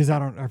again, because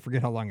I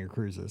forget how long your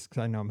cruise is,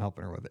 because I know I'm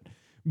helping her with it.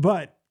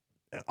 But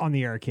on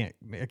the air, I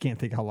can't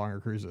think how long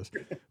her cruise is.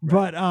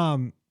 Right.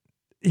 But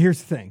here's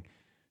the thing.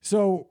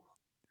 So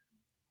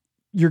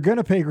you're going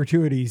to pay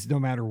gratuities no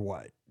matter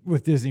what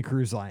with Disney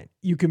Cruise Line.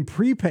 You can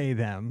prepay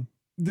them.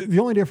 The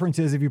only difference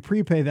is if you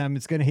prepay them,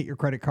 it's going to hit your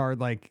credit card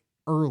like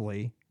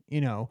early.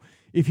 You know,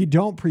 if you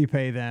don't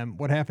prepay them,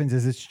 what happens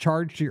is it's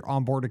charged to your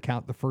onboard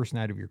account the first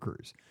night of your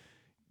cruise.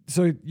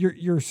 So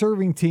your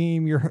serving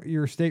team,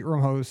 your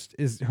stateroom host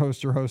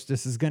or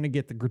hostess is going to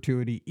get the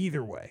gratuity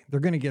either way. They're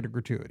going to get a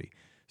gratuity.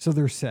 So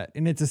they're set,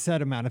 and it's a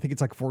set amount. I think it's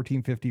like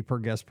 $14.50 per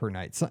guest per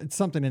night. So it's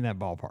something in that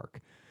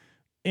ballpark.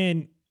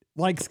 And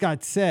like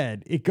Scott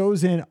said, it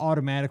goes in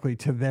automatically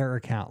to their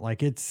account.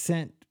 Like it's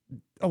sent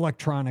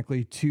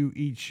electronically to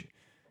each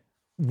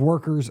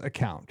worker's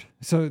account.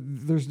 So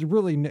there's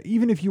really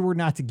even if you were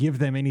not to give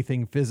them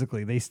anything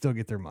physically, they still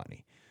get their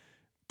money.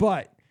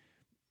 But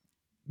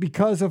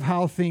because of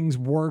how things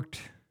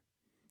worked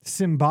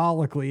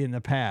symbolically in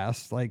the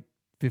past, like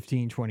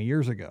 15, 20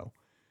 years ago,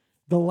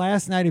 the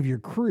last night of your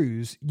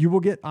cruise, you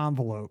will get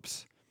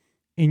envelopes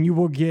and you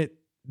will get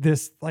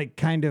this like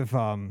kind of,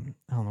 I don't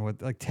know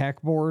what, like tack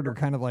board or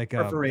kind of like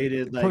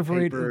perforated,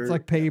 it's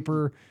like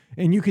paper,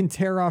 and you can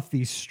tear off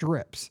these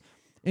strips,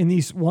 and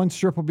one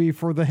strip will be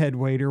for the head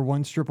waiter.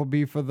 One strip will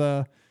be for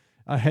the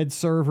head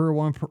server.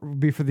 One will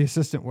be for the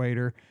assistant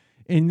waiter.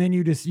 And then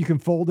you can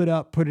fold it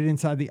up, put it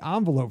inside the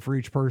envelope for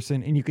each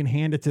person, and you can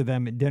hand it to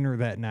them at dinner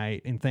that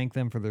night and thank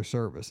them for their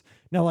service.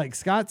 Now, like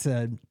Scott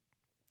said,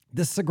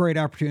 this is a great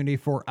opportunity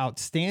for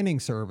outstanding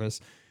service.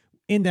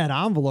 in that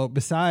envelope,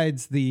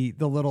 besides the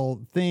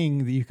little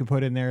thing that you can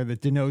put in there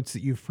that denotes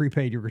that you've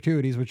prepaid your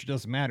gratuities, which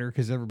doesn't matter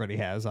because everybody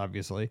has,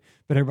 obviously,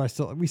 but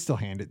we still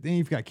hand it. Then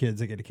you've got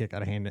kids that get a kick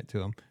out of handing it to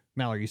them.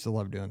 Mallory used to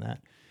love doing that.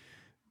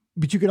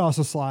 But you could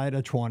also slide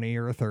a 20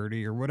 or a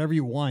 30 or whatever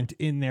you want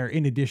in there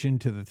in addition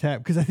to the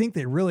tab, because I think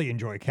they really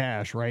enjoy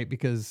cash, right?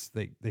 Because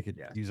they could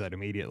use that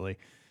immediately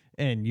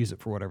and use it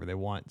for whatever they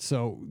want.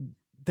 So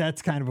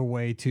that's kind of a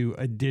way to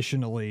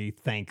additionally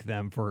thank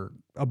them for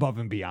above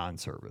and beyond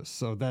service.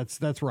 So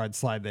that's where I'd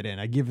slide that in.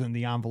 I give them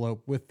the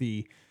envelope with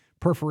the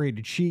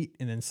perforated sheet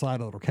and then slide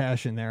a little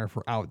cash in there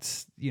for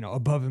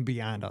above and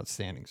beyond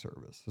outstanding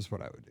service is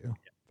what I would do.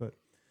 But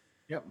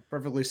yep,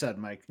 perfectly said,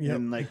 Mike. Yep.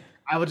 And like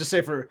I would just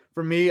say for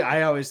me,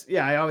 I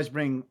always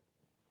bring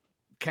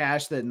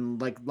cash that in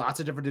like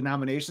lots of different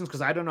denominations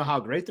because I don't know how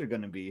great they're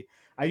going to be.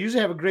 I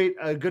usually have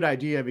a good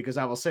idea because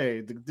I will say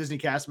the Disney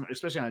cast,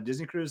 especially on a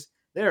Disney cruise,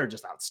 they are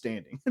just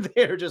outstanding.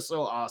 They are just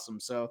so awesome.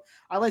 So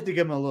I like to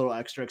give them a little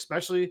extra,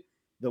 especially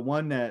the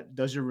one that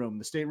does your room,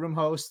 the stateroom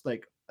host.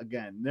 Like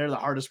again, they're the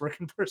hardest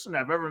working person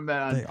I've ever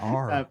met they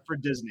are for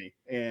Disney,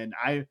 and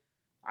I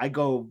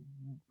go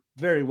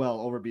very well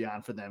over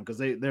beyond for them because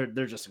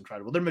they're just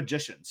incredible. They're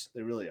magicians.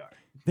 They really are.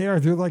 They are.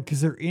 They're like, because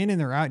they're in and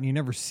they're out and you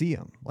never see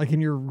them. Like, in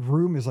your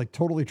room is like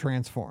totally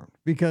transformed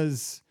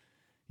because,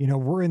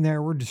 we're in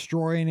there, we're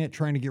destroying it,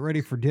 trying to get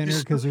ready for dinner.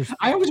 Because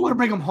I always want to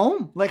bring them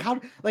home. Like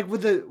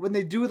when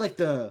they do like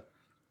the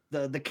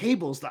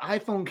cables, the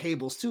iPhone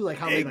cables too. Like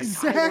how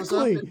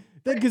exactly.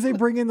 They Because they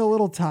bring in the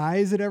little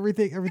ties and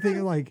everything.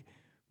 You're like,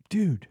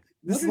 dude,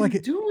 this is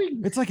like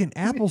doing? It's like an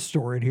Apple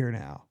store in here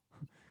now.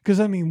 Because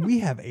we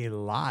have a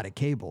lot of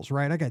cables,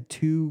 right? I got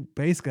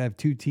I have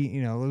two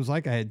teen, it was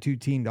like I had two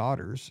teen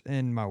daughters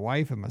and my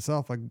wife and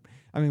myself. Like,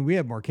 we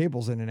had more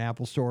cables in an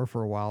Apple store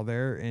for a while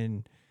there,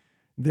 and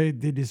they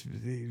just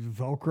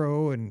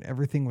Velcro and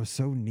everything was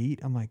so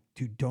neat. I'm like,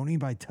 dude, don't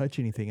anybody touch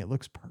anything. It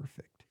looks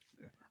perfect.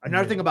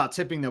 Another thing about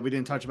tipping that we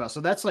didn't touch about. So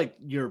that's like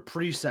your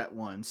preset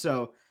one.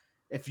 So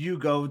if you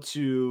go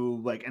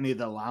to like any of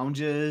the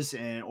lounges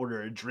and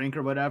order a drink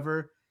or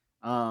whatever,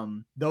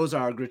 those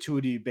are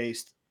gratuity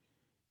based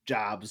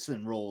jobs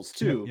and roles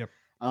too. Yep.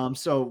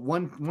 So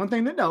one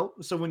thing to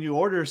note, so when you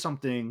order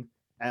something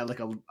at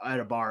at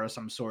a bar of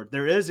some sort,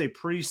 there is a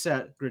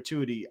preset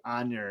gratuity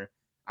on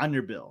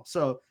your bill.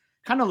 So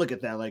kind of look at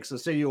that. Like, so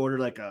say you order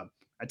like a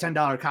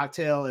 $10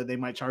 cocktail and they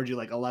might charge you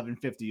like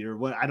 $11.50 or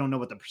what, I don't know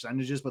what the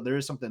percentage is, but there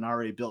is something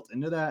already built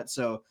into that.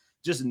 So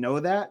just know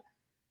that.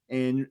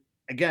 And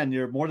again,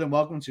 you're more than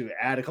welcome to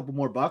add a couple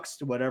more bucks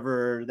to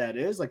whatever that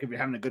is. Like if you're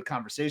having a good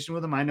conversation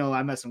with them, I know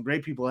I met some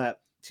great people at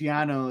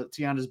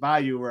Tiana's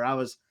Bayou where I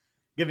was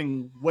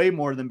giving way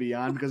more than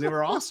beyond because they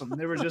were awesome.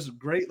 They were just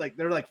great. Like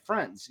they're like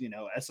friends,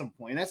 at some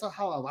point. And that's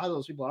how a lot of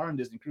those people are on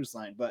Disney Cruise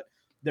Line. But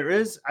I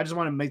just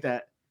want to make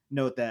that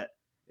note that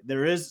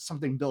there is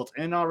something built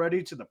in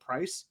already to the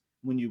price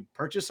when you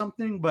purchase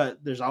something, but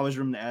there's always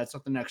room to add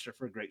something extra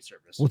for great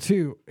service. Well,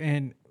 too,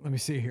 and let me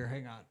see here.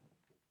 Hang on.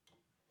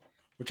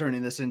 We're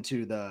turning this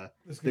into the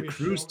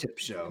cruise tip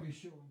show.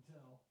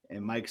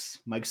 And Mike's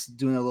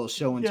doing a little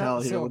show and tell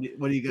here. So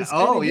what do you got?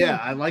 Oh yeah,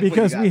 I like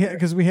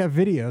because we have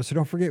video. So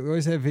don't forget, we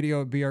always have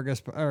video at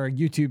BRGuest or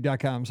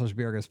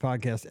YouTube.com/BRGuest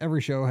podcast.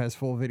 Every show has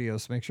full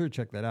videos, so make sure to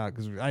check that out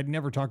because I'd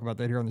never talk about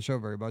that here on the show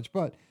very much.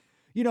 But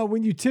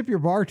when you tip your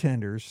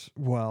bartenders,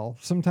 well,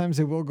 sometimes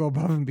they will go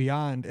above and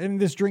beyond. And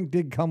this drink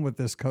did come with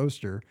this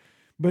coaster,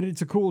 but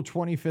it's a cool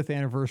 25th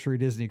anniversary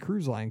Disney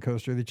Cruise Line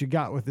coaster that you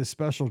got with this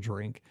special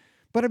drink.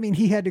 But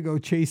he had to go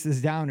chase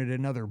this down at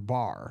another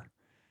bar.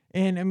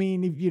 And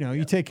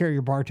you take care of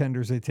your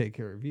bartenders, they take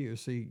care of you.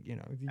 So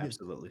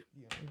absolutely,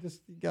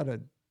 you gotta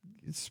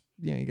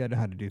know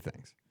how to do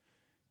things.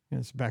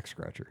 It's a back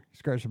scratcher.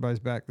 Scratch somebody's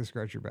back, they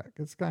scratch your back.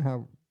 That's kind of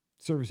how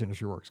service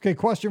industry works. Okay,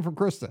 question from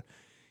Krista.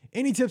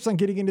 Any tips on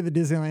getting into the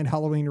Disneyland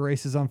Halloween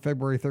races on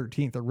February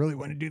 13th? I really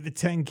want to do the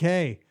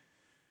 10K.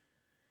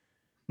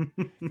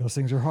 Those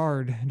things are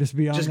hard. Just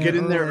get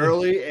in there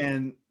early,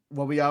 and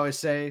what we always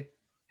say,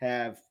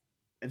 have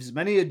as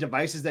many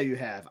devices that you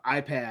have,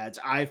 iPads,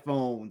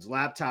 iPhones,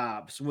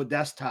 laptops,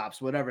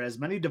 desktops, whatever, as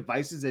many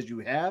devices as you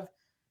have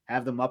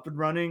them up and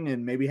running,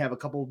 and maybe have a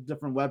couple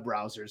different web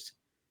browsers.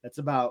 That's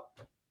about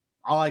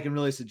all I can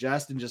really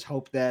suggest, and just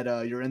hope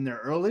that you're in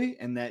there early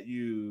and that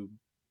you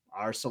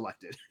are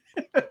selected.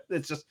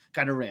 It's just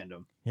kind of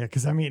random. Yeah,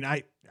 because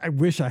I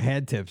wish I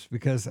had tips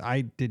because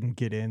I didn't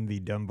get in the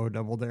Dumbo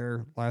Double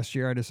Dare last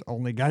year. I just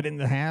only got in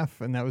the half,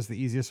 and that was the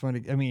easiest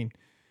one.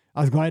 I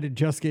was glad to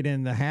just get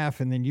in the half,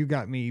 and then you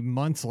got me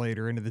months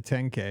later into the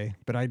 10K,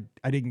 but I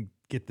didn't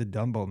get the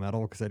Dumbo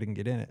medal because I didn't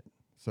get in it.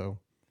 So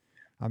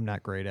I'm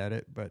not great at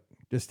it, but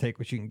just take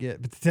what you can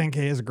get. But the 10K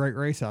is a great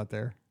race out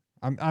there.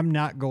 I'm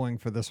not going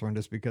for this one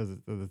just because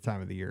of the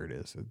time of the year it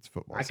is. It's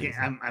football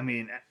season.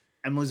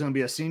 Emily's going to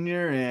be a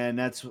senior, and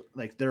that's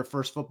like their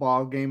first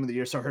football game of the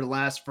year. So her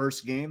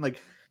first game, like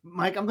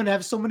Mike, I'm gonna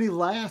have so many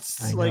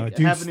laughs, I know, like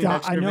dude, having an stop.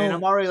 extra I man. know.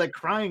 I'm already like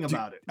crying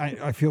about it.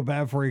 I feel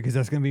bad for you because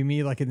that's gonna be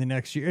me like in the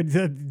next year.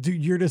 Dude,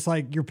 you're just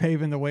like you're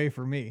paving the way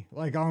for me.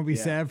 Like I'm gonna be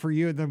sad for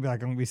you, and then be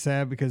like I'm gonna be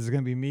sad because it's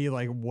gonna be me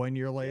like 1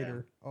 year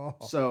later. Oh.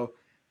 So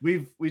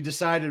we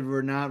decided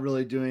we're not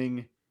really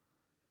doing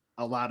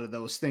a lot of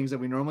those things that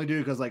we normally do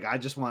because like I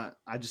just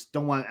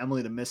don't want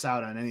Emily to miss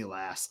out on any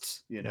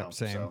lasts, you know. Yep,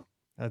 same. So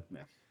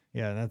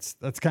yeah,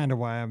 that's kind of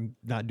why I'm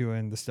not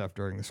doing the stuff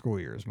during the school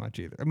year as much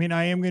either. I mean,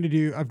 I am going to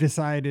do, I've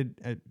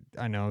decided,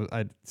 I know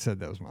I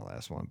said that was my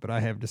last one, but I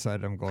have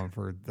decided I'm going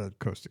for the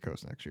coast to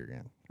coast next year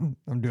again.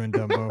 I'm doing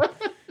Dumbo.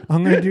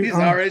 I'm going to do, he's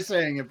already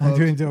saying it, folks. I'm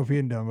doing Dopey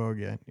and Dumbo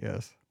again.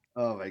 Yes.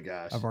 Oh my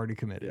gosh. I've already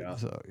committed. Yeah.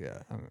 So yeah,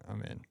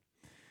 I'm in.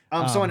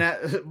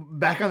 So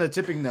back on the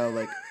tipping though,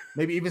 like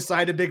maybe even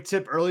slide a big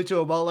tip early to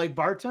a well-liked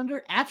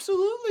bartender.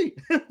 Absolutely.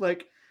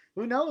 Like,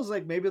 who knows?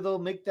 Like maybe they'll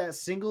make that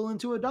single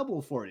into a double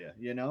for you,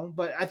 you know?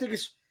 But I think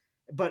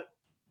but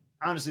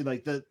honestly,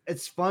 like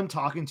it's fun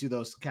talking to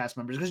those cast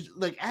members because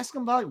like ask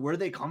them about where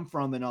they come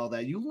from and all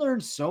that. You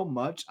learn so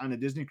much on a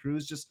Disney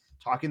cruise just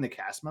talking to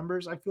cast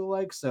members, I feel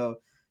like. So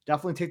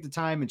definitely take the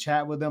time and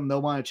chat with them.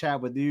 They'll want to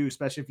chat with you,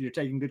 especially if you're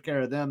taking good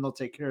care of them. They'll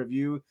take care of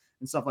you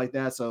and stuff like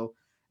that. So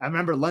I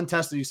remember Len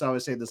Testa used to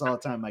always say this all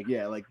the time, like,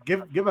 yeah, like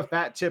give a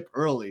fat tip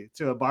early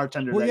to a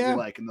bartender that you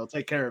like, and they'll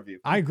take care of you.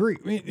 I agree.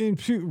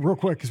 And real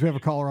quick, because we have a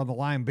caller on the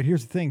line, but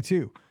here's the thing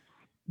too.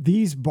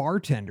 These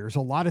bartenders, a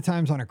lot of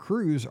times on a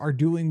cruise, are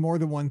doing more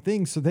than one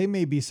thing. So they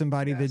may be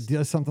somebody that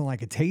does something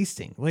like a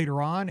tasting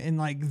later on, and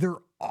like they're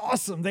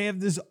awesome. They have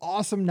this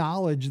awesome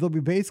knowledge. They'll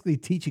be basically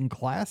teaching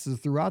classes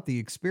throughout the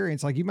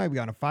experience. Like you might be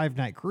on a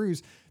 5-night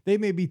cruise. They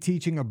may be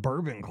teaching a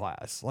bourbon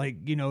class, like,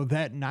 you know,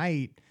 that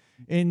night.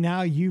 And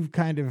now you've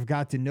kind of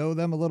got to know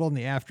them a little in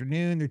the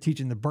afternoon. They're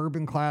teaching the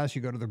bourbon class.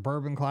 You go to the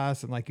bourbon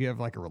class and like you have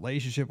like a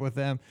relationship with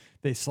them.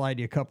 They slide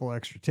you a couple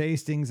extra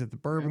tastings at the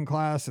bourbon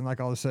class. And like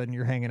all of a sudden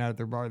you're hanging out at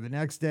their bar the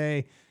next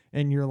day.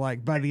 And you're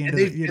like, by the end of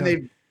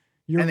the,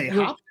 you know, they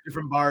hop to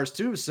different bars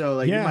too. So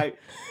like you might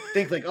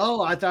think like,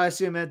 oh, I thought I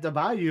see them at the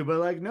Bayou, but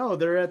like, no,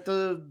 they're at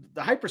the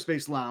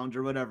Hyperspace Lounge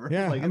or whatever.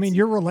 Yeah. Like, I mean,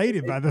 you're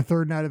related by the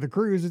third night of the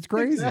cruise. It's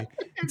crazy.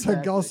 Exactly. It's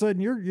like all of a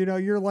sudden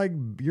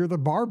you're the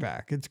bar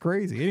back. It's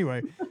crazy.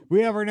 Anyway,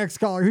 we have our next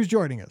caller. Who's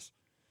joining us?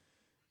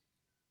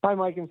 Hi,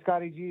 Mike and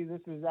Scotty G.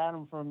 This is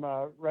Adam from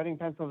Reading,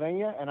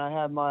 Pennsylvania, and I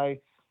have my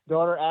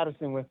daughter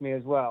Addison with me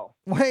as well.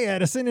 Well, hey,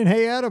 Addison, and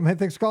hey, Adam. Hey,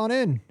 thanks for calling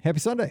in. Happy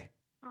Sunday.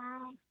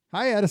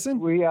 Hi, Addison.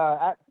 We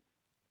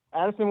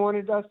Addison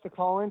wanted us to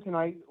call in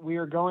tonight. We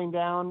are going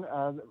down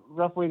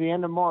roughly the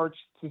end of March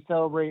to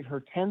celebrate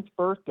her 10th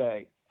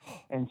birthday,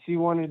 and she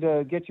wanted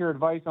to get your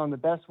advice on the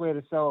best way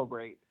to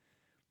celebrate.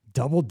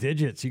 Double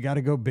digits. You got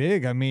to go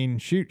big. I mean,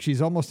 shoot,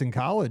 she's almost in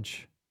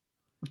college.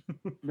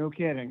 No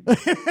kidding.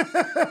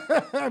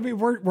 I mean,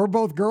 we're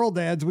both girl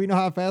dads. We know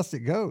how fast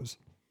it goes.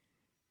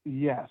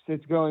 Yes,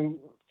 it's going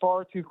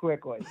far too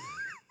quickly.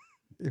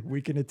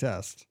 We can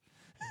attest.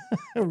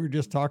 We were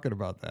just talking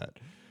about that.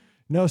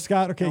 No,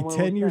 Scott. Okay,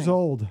 10 years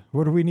old.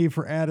 What do we need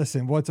for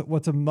Addison? What's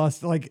a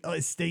must? Like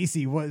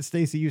Stacy, what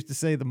Stacy used to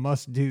say, the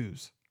must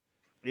do's.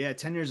 Yeah,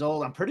 10 years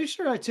old. I'm pretty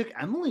sure I took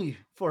Emily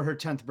for her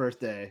 10th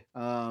birthday.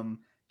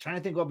 Trying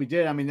to think what we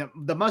did. I mean,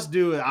 the must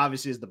do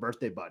obviously is the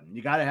birthday button.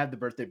 You got to have the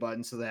birthday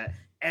button so that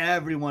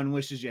everyone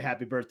wishes you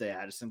happy birthday,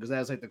 Addison, because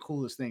that's like the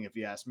coolest thing, if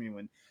you ask me,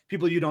 when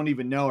people you don't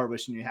even know are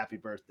wishing you happy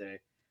birthday.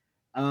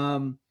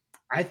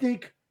 I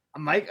think,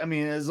 Mike, I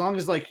mean, as long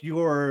as like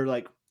you're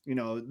like, you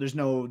know, there's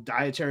no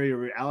dietary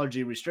or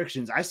allergy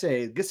restrictions, I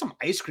say get some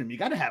ice cream. You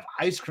got to have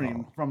ice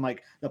cream from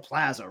like the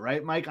plaza,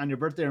 right, Mike, on your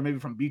birthday, or maybe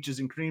from Beaches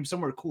and Cream,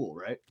 somewhere cool,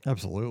 right?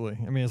 Absolutely.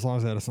 I mean, as long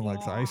as Addison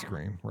likes ice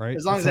cream, right?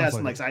 As long as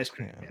Addison likes ice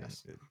cream,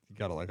 yes. You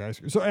got to like ice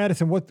cream. So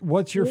Addison,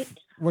 what's your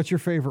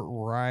favorite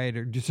ride?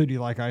 Or do you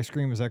like ice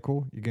cream? Is that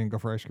cool? You gonna go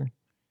for ice cream?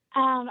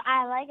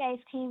 I like ice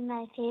cream.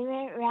 My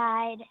favorite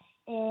ride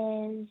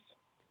is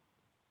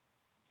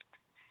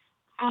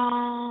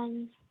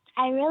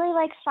I really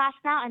like Splash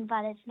Mountain,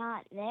 but it's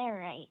not there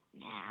right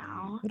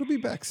now. It'll be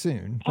back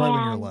soon, probably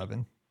when you're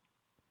 11.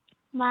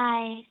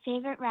 My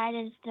favorite ride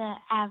is the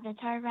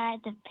Avatar ride,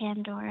 the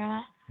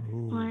Pandora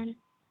one.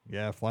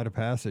 Yeah, Flight of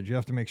Passage. You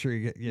have to make sure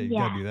you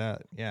gotta do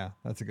that. Yeah,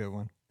 that's a good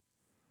one.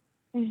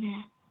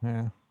 Mm-hmm.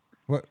 Yeah.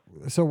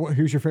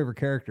 Who's your favorite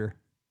character?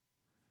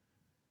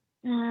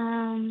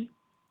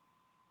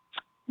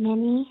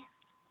 Minnie.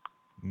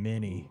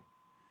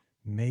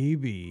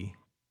 Maybe.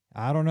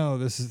 I don't know.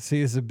 This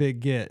is a big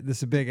get. This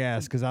is a big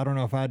ask because I don't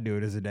know if I'd do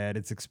it as a dad.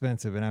 It's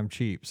expensive and I'm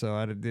cheap.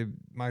 So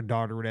my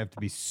daughter would have to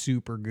be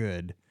super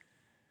good.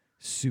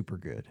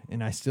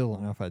 And I still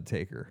don't know if I'd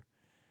take her.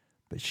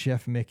 But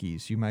Chef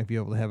Mickey's, you might be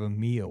able to have a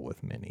meal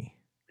with Minnie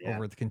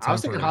over at the Contemporary. I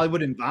was thinking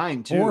Hollywood and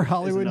Vine too. Or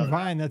Hollywood and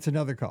Vine. That's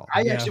another call.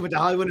 I actually went to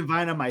Hollywood and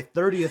Vine on my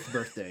 30th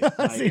birthday.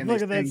 See,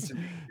 look at that.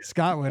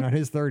 Scott went on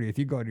his 30th.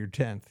 You go on your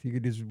 10th. You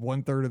could do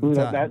 1/3 of the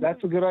time.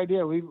 That's a good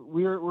idea.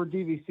 We're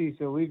DVC,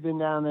 so we've been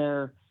down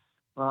there.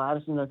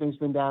 Addison, I think, has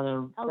been down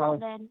there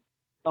 11.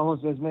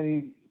 Almost as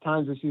many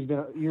times as she's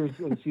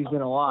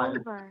been alive.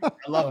 I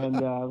love it.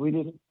 And we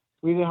did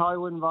We did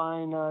Hollywood and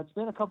Vine. It's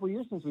been a couple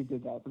years since we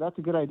did that, but that's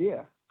a good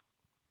idea.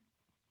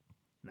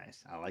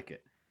 Nice. I like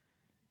it.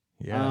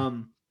 Yeah.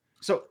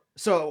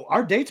 So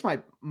our dates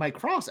might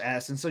cross,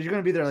 Addison. So you're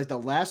going to be there like the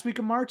last week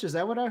of March. Is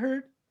that what I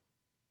heard?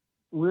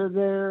 We're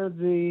there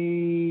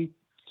the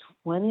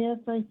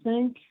 20th, I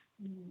think.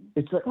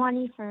 It's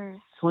 21st.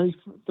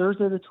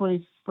 Thursday the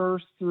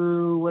 21st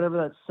through whatever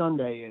that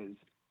Sunday is.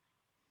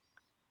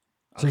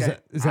 So Okay.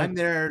 is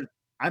that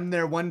I'm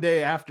there one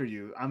day after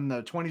you. I'm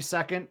the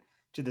 22nd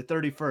to the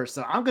 31st.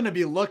 So I'm going to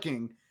be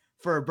looking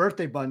for a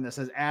birthday button that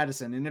says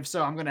Addison. And if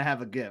so, I'm going to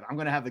have a gift. I'm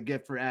going to have a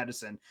gift for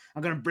Addison.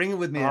 I'm going to bring it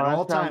with me at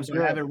all times.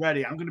 So I have it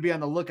ready. I'm going to be on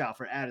the lookout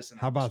for Addison.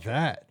 How about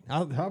that?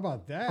 How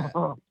about that?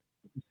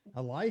 I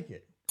like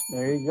it.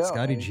 There you go.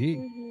 Scotty G.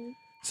 Mm-hmm.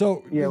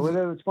 So Yeah, we're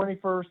there the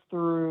 21st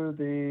through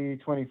the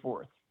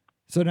 24th.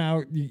 So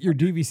now you're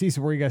DVC.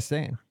 So where are you guys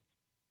staying?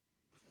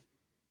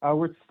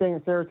 We're staying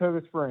in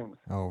Saratoga Springs.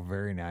 Oh,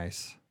 very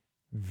nice.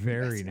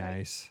 Very That's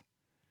nice.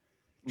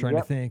 Trying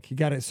to think. You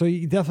got it. So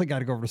you definitely got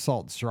to go over to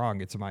Salt and Straw and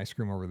get some ice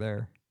cream over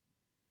there.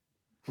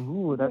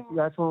 Ooh,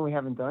 that's one we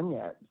haven't done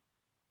yet.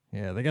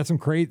 Yeah, they got some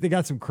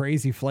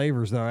crazy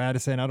flavors though.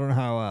 Addison, I don't know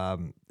how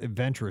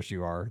adventurous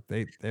you are.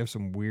 They have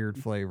some weird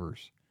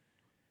flavors.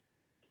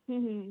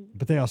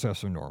 But they also have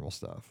some normal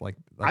stuff. Like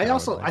I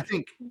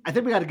think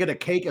we got to get a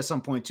cake at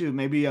some point too.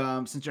 Maybe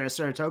since you're at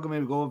Saratoga,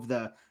 maybe go over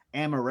the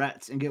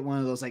Amorettes and get one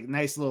of those like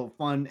nice little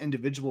fun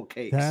individual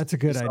cakes. That's a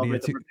good idea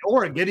too.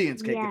 Or a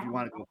Gideon's cake if you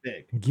want to go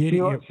big.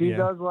 Gideon, she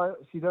does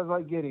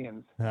like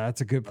Gideon's.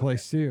 That's a good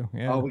place too.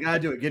 Yeah. Oh, we gotta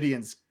do a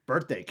Gideon's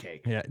birthday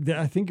cake. Yeah,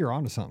 I think you're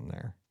onto something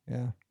there.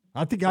 Yeah.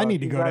 I think I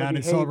need to go down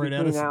and celebrate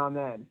Addison. Now and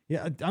then.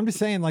 Yeah, I'm just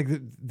saying, like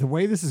the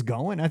way this is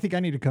going, I think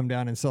I need to come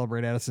down and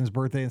celebrate Addison's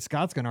birthday. And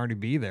Scott's gonna already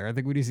be there. I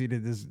think we just need to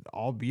just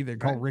all be there.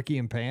 Call Ricky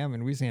and Pam,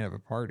 and we just need to have a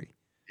party.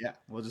 Yeah,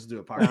 we'll just do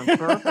a party.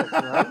 Perfect,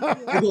 right?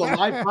 We'll do a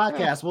live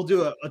podcast. We'll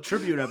do a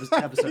tribute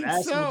episode.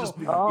 Addison will just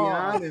be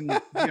on and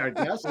be our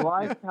guest.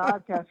 Live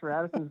podcast for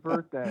Addison's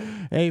birthday.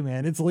 Hey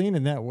man, it's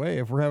leaning that way.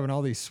 If we're having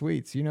all these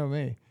sweets, you know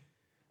me.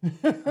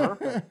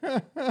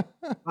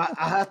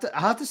 I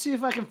have to see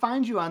if I can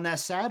find you on that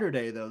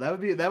Saturday though. That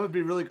would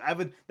be really.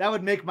 That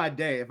would make my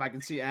day if I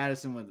can see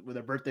Addison with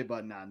a birthday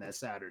button on that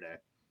Saturday.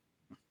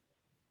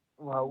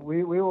 Well,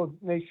 we will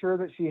make sure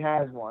that she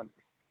has one.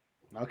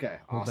 Okay,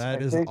 well, awesome.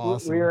 that is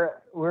awesome.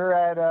 We're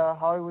at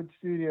Hollywood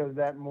Studios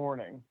that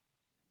morning.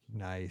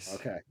 Nice.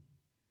 Okay.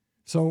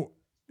 So,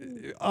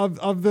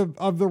 of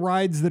the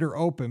rides that are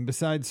open,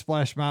 besides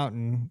Splash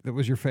Mountain, that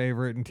was your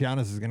favorite, and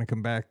Tiana's is going to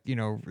come back,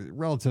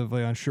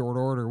 relatively on short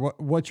order.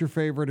 What's your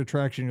favorite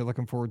attraction you're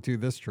looking forward to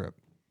this trip?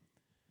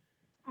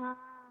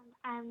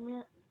 I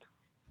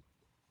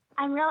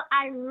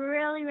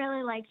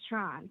really like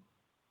Tron.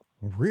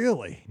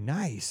 Really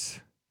nice.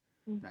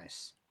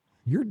 Nice.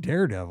 You're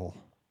Daredevil.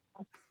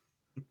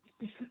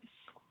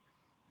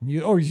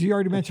 You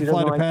already mentioned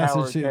Flight of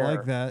Passage. She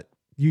like that.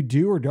 You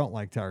do or don't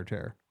like Tower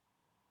Terror?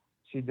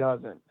 She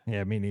doesn't.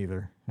 Yeah, me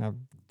neither.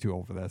 I'm too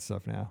old for that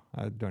stuff now.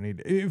 I don't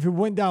need. If it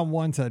went down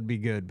once, I'd be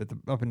good. But the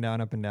up and down,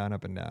 up and down,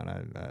 up and down,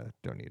 I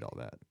don't need all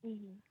that.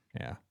 Mm-hmm.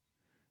 Yeah,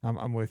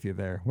 I'm with you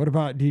there. What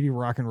about DD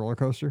Rock and Roller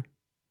Coaster?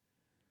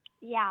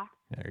 Yeah.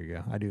 There you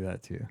go. I do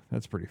that too.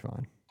 That's pretty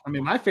fun. I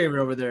mean, my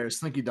favorite over there is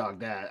Slinky Dog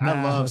Dad.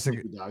 I love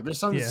Slinky Dog. There's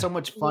something so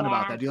much fun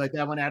about that. Do you like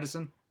that one,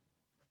 Addison?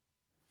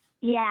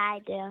 Yeah, I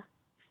do.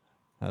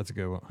 That's a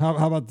good one.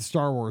 How about the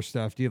Star Wars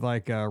stuff? Do you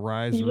like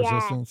Rise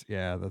Resistance?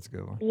 Yeah, that's a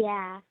good one.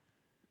 Yeah.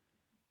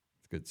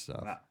 It's good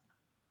stuff. Wow.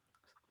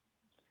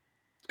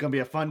 It's going to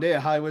be a fun day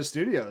at Hollywood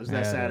Studios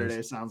that Saturday,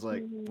 it sounds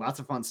like. Mm-hmm. Lots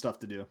of fun stuff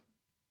to do.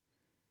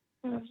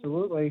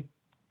 Absolutely.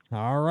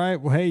 All right.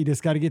 Well, hey, you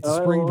just got to get to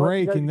spring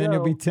break, and then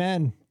you'll be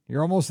 10.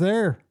 You're almost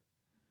there.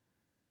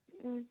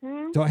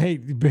 Mm-hmm.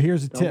 But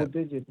here's a Double tip.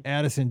 digits.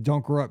 Addison,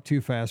 don't grow up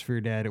too fast for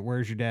your dad. It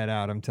wears your dad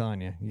out. I'm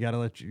telling you. You got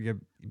to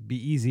be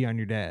easy on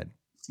your dad.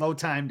 Slow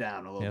time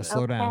down a little bit.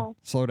 Slow down.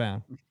 Slow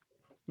down.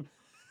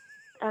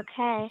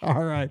 Okay.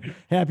 All right.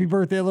 Happy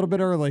birthday a little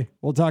bit early.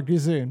 We'll talk to you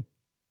soon.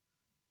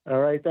 All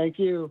right. Thank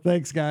you.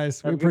 Thanks,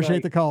 guys. We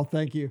appreciate the call.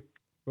 Thank you.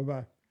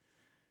 Bye-bye.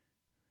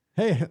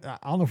 Hey,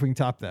 I don't know if we can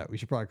top that. We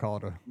should probably call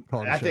it a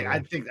I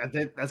think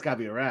that's got to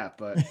be a wrap,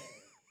 but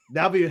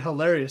that'll be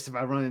hilarious if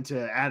I run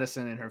into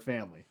Addison and her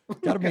family.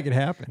 Got to make it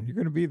happen. You're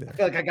going to be there. I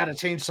feel like I got to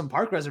change some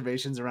park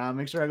reservations around.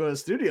 Make sure I go to the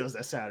studios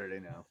that Saturday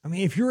now. I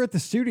mean, if you're at the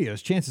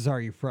studios, chances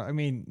are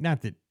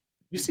not that.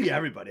 You see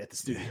everybody at the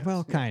studios.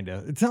 Well, kind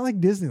of. It's not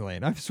like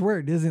Disneyland. I swear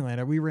at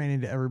Disneyland, we ran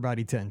into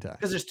everybody 10 times.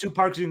 Because there's 2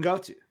 parks you can go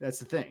to. That's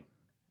the thing.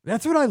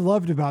 That's what I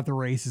loved about the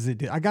races.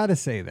 I got to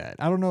say that.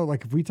 I don't know,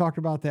 like if we talked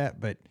about that,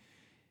 but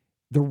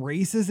the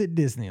races at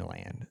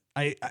Disneyland,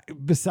 I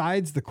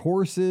besides the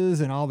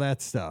courses and all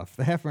that stuff,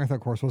 the half marathon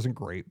course wasn't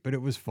great, but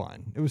it was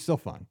fun. It was still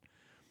fun.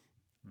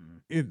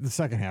 The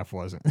second half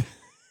wasn't.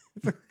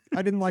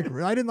 I didn't like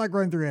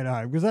running through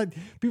Anaheim because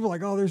people are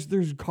like, oh,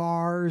 there's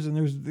cars and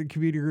there's the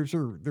community groups.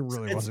 There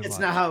really wasn't. It's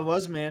much. not how it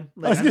was, man.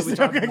 Like, I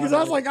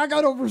was like, I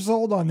got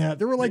oversold on that.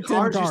 There were like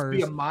 10 cars. Used to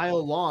be a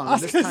mile long. I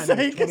was this gonna time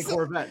say, 20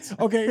 Corvettes.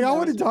 Okay, I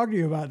want to talk to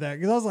you about that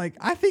because I was like,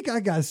 I think I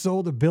got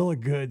sold a bill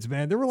of goods,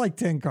 man. There were like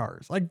 10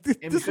 cars. Like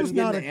this was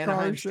not a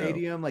car show.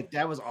 Stadium. Like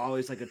that was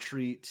always like a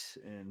treat,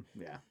 and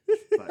yeah.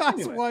 But I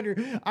was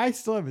wondering. I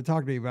still haven't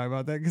talked to anybody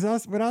about that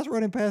because when I was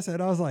running past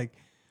that, I was like,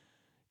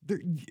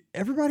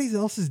 everybody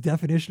else's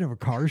definition of a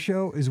car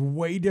show is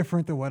way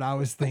different than what I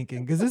was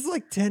thinking because it's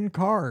like 10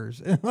 cars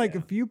and like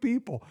a few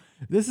people.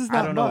 This is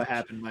not. I don't know what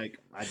happened, Mike.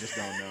 I just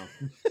don't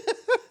know.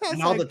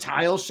 And all the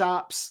tile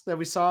shops that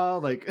we saw,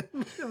 like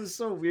it was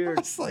so weird.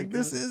 It's like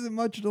this isn't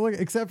much to look at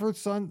except for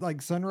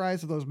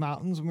sunrise of those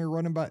mountains when we were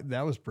running by.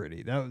 That was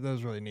pretty. That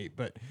was really neat.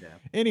 But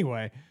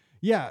anyway,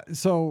 yeah.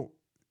 So.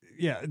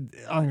 Yeah,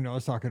 I don't even know what I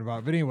was talking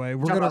about, but anyway,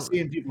 we're gonna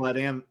seeing people at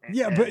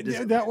but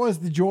that was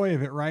the joy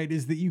of it, right?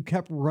 Is that you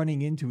kept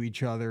running into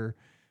each other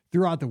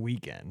throughout the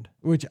weekend,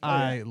 which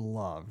I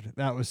loved.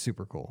 That was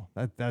super cool.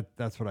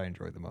 That's what I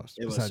enjoyed the most.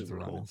 It besides was super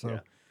the running. cool. So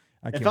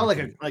it felt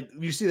like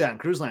you see that on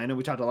Cruise Line. I know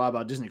we talked a lot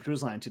about Disney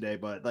Cruise Line today,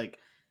 but like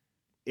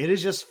it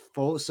is just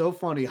so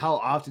funny how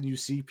often you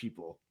see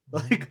people.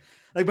 Like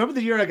remember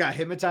the year I got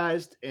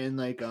hypnotized and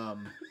like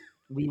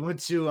we went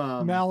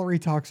to Mallory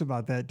talks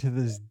about that to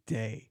this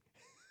day.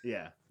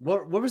 Yeah.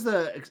 What was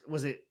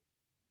it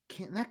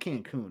not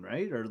Cancun,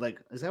 right? Or like,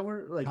 is that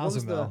where like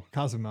Cozumel?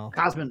 Cozumel.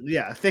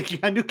 Yeah. Thank you.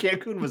 I knew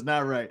Cancun was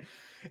not right.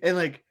 And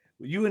like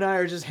you and I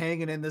are just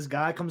hanging in. This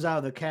guy comes out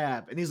of the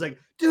cab and he's like,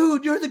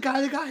 dude, you're the guy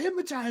that got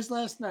hypnotized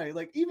last night.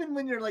 Like even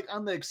when you're like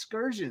on the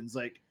excursions,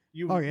 like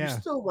you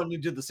still run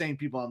into the same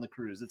people on the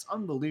cruise. It's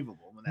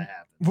unbelievable when that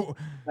happens.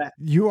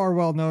 You are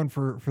well known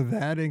for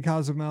that in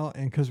Cozumel,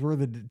 and because we're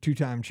the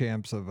 2-time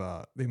champs of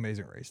the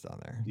Amazing Race down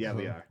there. Yeah,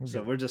 we are.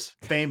 So we're just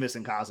famous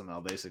in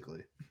Cozumel,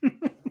 basically.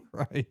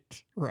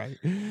 Right.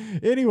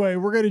 Anyway,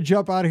 we're going to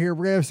jump out of here.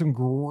 We're going to have some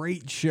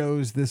great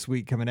shows this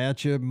week coming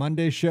at you.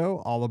 Monday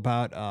show, all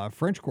about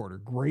French Quarter.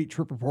 Great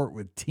trip report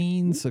with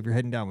teens. So if you're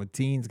heading down with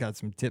teens, got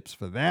some tips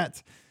for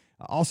that.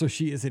 Also,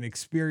 she is an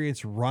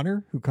experienced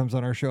runner who comes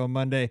on our show on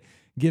Monday,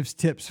 gives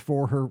tips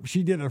for her.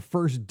 She did her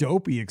first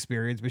dopey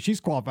experience, but she's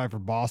qualified for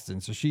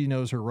Boston, so she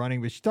knows her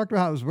running. But she talked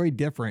about how it was very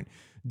different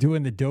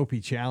doing the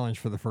dopey challenge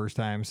for the first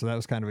time. So that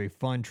was kind of a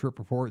fun trip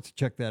report. So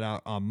check that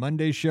out on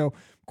Monday's show.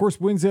 Of course,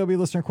 Wednesday will be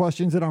listener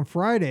questions. And on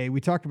Friday, we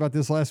talked about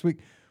this last week.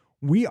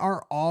 We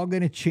are all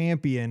going to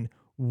champion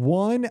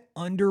one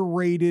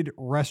underrated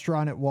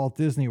restaurant at Walt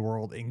Disney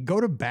World and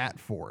go to bat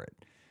for it.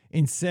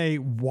 And say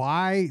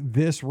why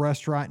this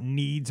restaurant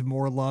needs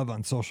more love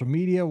on social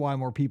media, why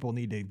more people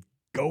need to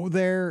go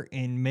there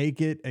and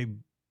make it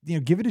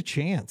give it a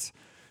chance.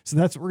 So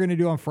that's what we're going to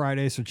do on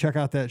Friday. So check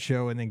out that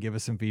show and then give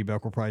us some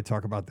feedback. We'll probably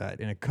talk about that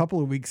in a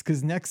couple of weeks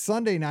because next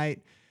Sunday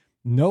night,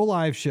 no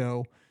live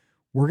show.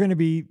 I'm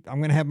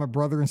going to have my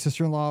brother and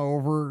sister-in-law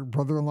over.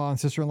 We're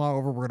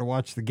going to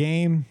watch the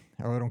game.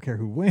 I don't care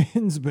who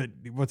wins, but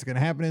what's going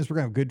to happen is we're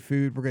going to have good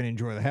food. We're going to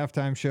enjoy the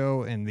halftime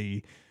show and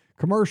the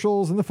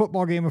commercials and the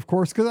football game, of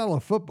course, because I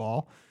love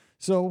football.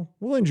 So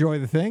we'll enjoy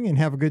the thing and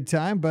have a good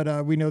time.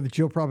 But we know that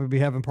you'll probably be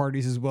having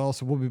parties as well.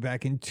 So we'll be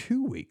back in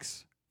 2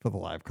 weeks for the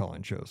live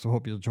call-in show. So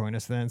hope you'll join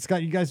us then.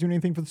 Scott, you guys doing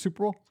anything for the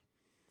Super Bowl?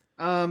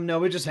 No,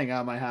 we just hang out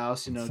at my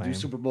house, do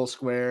Super Bowl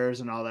squares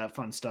and all that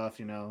fun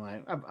stuff.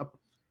 I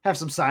have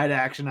some side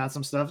action on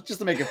some stuff just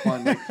to make it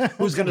fun. Like,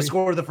 who's going to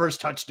score the first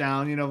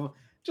touchdown?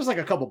 Just like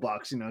a couple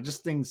bucks,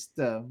 just things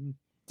to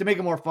make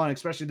it more fun,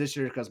 especially this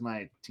year because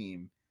my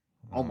team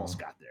almost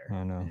got there.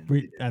 I know.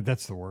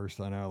 That's the worst.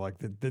 I know. Like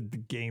the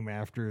game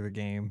after the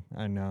game.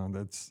 I know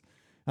that's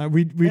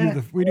we do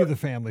the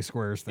family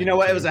squares thing. You know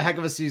what? It was a heck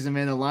of a season,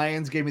 man. The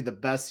Lions gave me the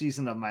best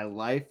season of my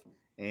life,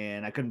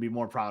 and I couldn't be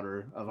more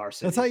prouder of our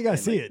city. That's how you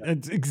guys see it.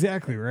 That's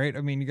exactly right.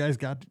 I mean, you guys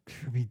got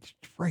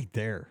right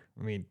there.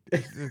 I mean,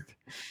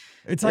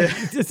 it's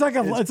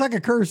like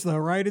a curse though,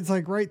 right? It's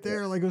like right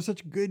there. Like it was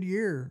such a good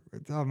year.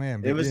 Oh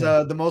man, it was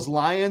the most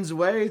Lions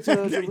way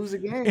to lose a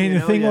game. And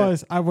the thing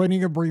was, I wasn't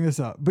even gonna bring this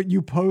up, but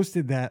you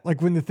posted that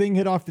like when the thing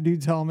hit off the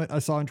dude's helmet. I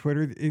saw on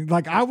Twitter.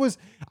 Like I was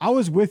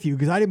with you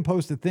because I didn't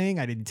post a thing.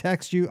 I didn't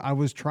text you. I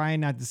was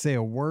trying not to say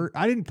a word.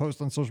 I didn't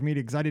post on social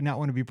media because I did not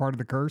want to be part of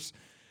the curse.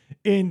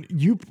 And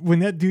when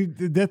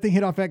that thing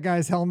hit off that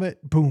guy's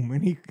helmet, boom,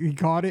 and he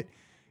caught it.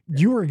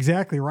 You were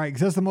exactly right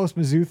because that's the most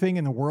Mizzou thing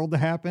in the world to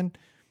happen.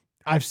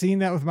 I've seen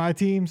that with my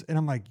teams, and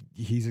I'm like,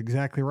 he's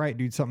exactly right,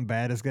 dude. Something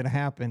bad is going to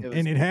happen,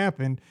 and it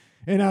happened.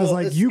 And I was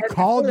like, you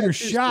called your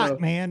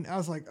shot, man. I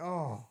was like,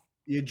 oh.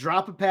 You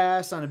drop a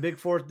pass on a big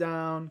fourth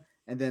down,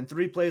 and then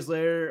 3 plays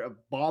later, a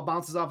ball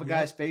bounces off a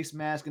guy's face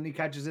mask, and he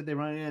catches it. They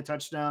run in a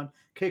touchdown,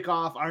 kick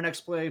off. Our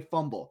next play,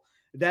 fumble.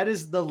 That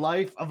is the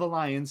life of a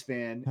Lions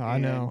fan. I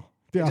know.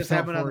 It just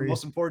happened on the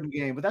most important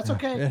game, but that's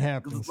okay. It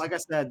happens. Like I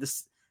said,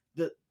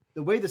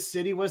 the way the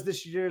city was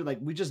this year, like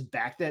we just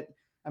backed it.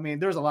 I mean,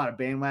 there's a lot of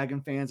bandwagon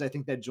fans, I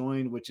think, that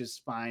joined, which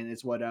is fine.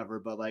 It's whatever.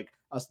 But like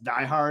us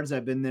diehards,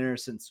 I've been there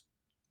since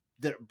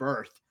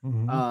birth.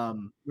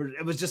 Mm-hmm.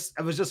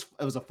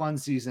 It was a fun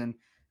season.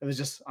 It was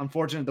just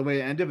unfortunate the way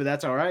it ended, but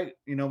that's all right.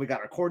 You know, we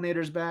got our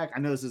coordinators back. I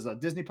know this is a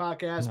Disney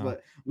podcast,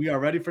 but we are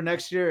ready for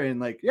next year. And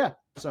like,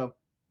 so.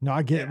 No,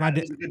 I get it.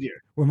 It was a good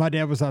year. When my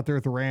dad was out there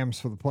at the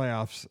Rams for the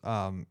playoffs,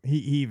 he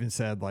even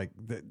said like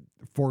that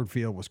Ford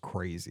Field was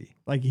crazy.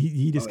 Like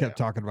he just kept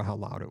talking about how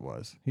loud it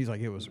was. He's like,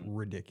 it was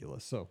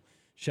ridiculous. So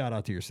shout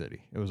out to your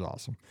city. It was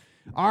awesome.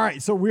 All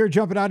right, so we are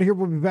jumping out of here.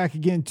 We'll be back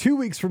again 2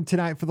 weeks from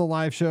tonight for the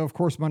live show. Of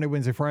course, Monday,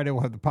 Wednesday, Friday,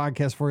 we'll have the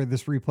podcast for you.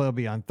 This replay will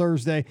be on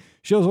Thursday.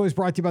 Show's always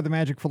brought to you by the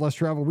Magic for Less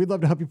Travel. We'd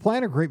love to help you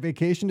plan a great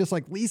vacation, just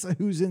like Lisa,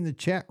 who's in the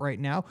chat right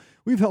now.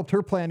 We've helped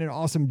her plan an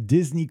awesome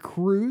Disney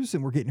cruise,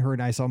 and we're getting her a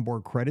nice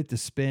onboard credit to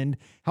spend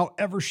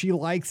however she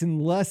likes,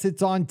 unless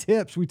it's on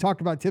tips. We talked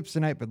about tips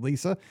tonight, but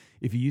Lisa,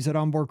 if you use that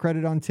onboard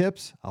credit on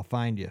tips, I'll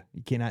find you.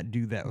 You cannot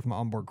do that with my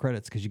onboard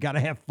credits because you got to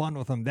have fun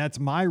with them. That's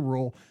my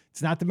rule.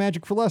 It's not the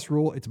Magic for Less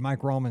rule. It's Mike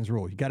Rallman's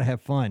rule. You got to have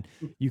fun.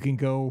 You can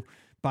go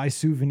buy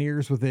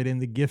souvenirs with it in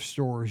the gift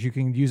stores. You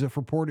can use it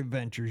for port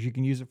adventures. You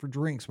can use it for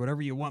drinks,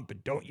 whatever you want,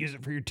 but don't use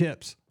it for your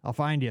tips. I'll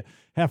find you.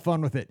 Have fun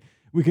with it.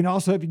 We can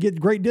also help you get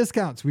great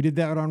discounts. We did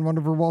that on one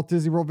of our Walt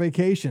Disney World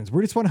vacations.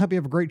 We just want to help you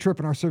have a great trip,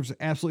 and our service is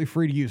absolutely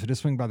free to use. So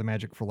just swing by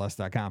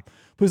themagicforless.com.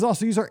 Please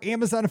also use our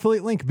Amazon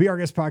affiliate link,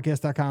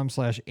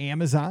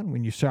 beourguestpodcast.com/Amazon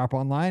when you shop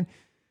online.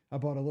 I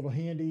bought a little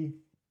handy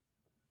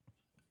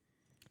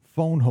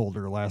phone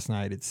holder last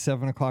night at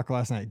 7:00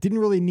 last night. Didn't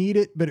really need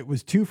it, but it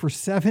was 2 for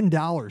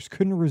 $7.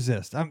 Couldn't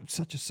resist. I'm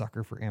such a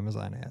sucker for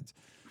Amazon ads.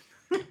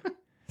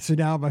 So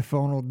now my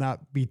phone will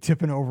not be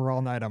tipping over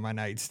all night on my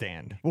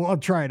nightstand. Well, I'll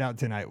try it out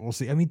tonight. We'll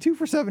see. I mean, 2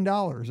 for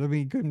 $7. I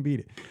mean, couldn't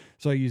beat it.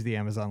 So I used the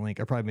Amazon link.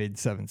 I probably made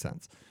 7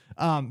 cents.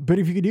 But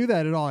if you could do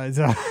that, it all adds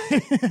up.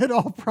 It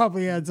all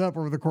probably adds up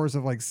over the course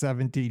of like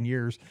 17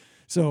 years.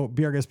 So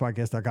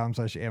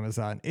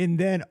beourguestpodcast.com/Amazon. And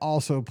then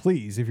also,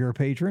 please, if you're a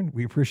patron,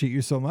 we appreciate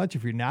you so much.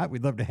 If you're not,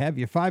 we'd love to have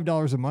you.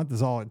 $5 a month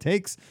is all it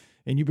takes.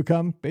 And you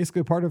become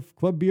basically a part of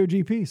Club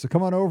BOGP. So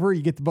come on over.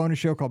 You get the bonus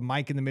show called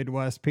Mike in the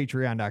Midwest,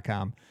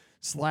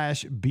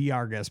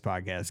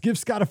 patreon.com/BeOurGuestPodcast. Give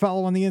Scott a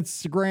follow on the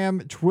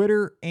Instagram,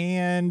 Twitter,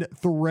 and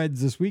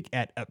Threads this week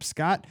at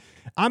UpScott.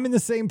 I'm in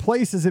the same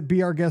places at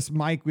Be Our Guest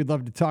Mike. We'd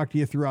love to talk to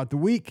you throughout the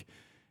week.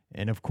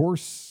 And of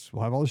course,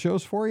 we'll have all the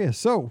shows for you.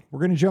 So we're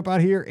going to jump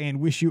out here and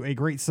wish you a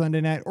great Sunday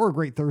night or a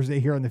great Thursday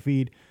here on the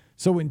feed.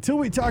 So until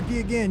we talk to you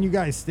again, you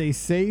guys stay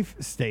safe,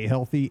 stay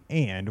healthy,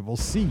 and we'll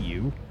see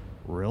you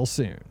real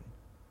soon.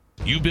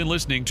 You've been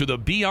listening to the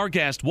Be Our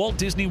Guest Walt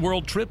Disney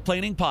World Trip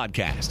Planning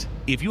Podcast.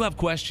 If you have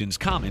questions,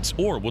 comments,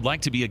 or would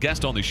like to be a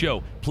guest on the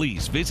show,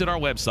 please visit our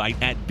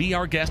website at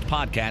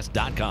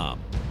beourguestpodcast.com.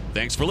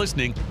 Thanks for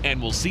listening,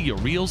 and we'll see you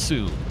real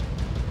soon.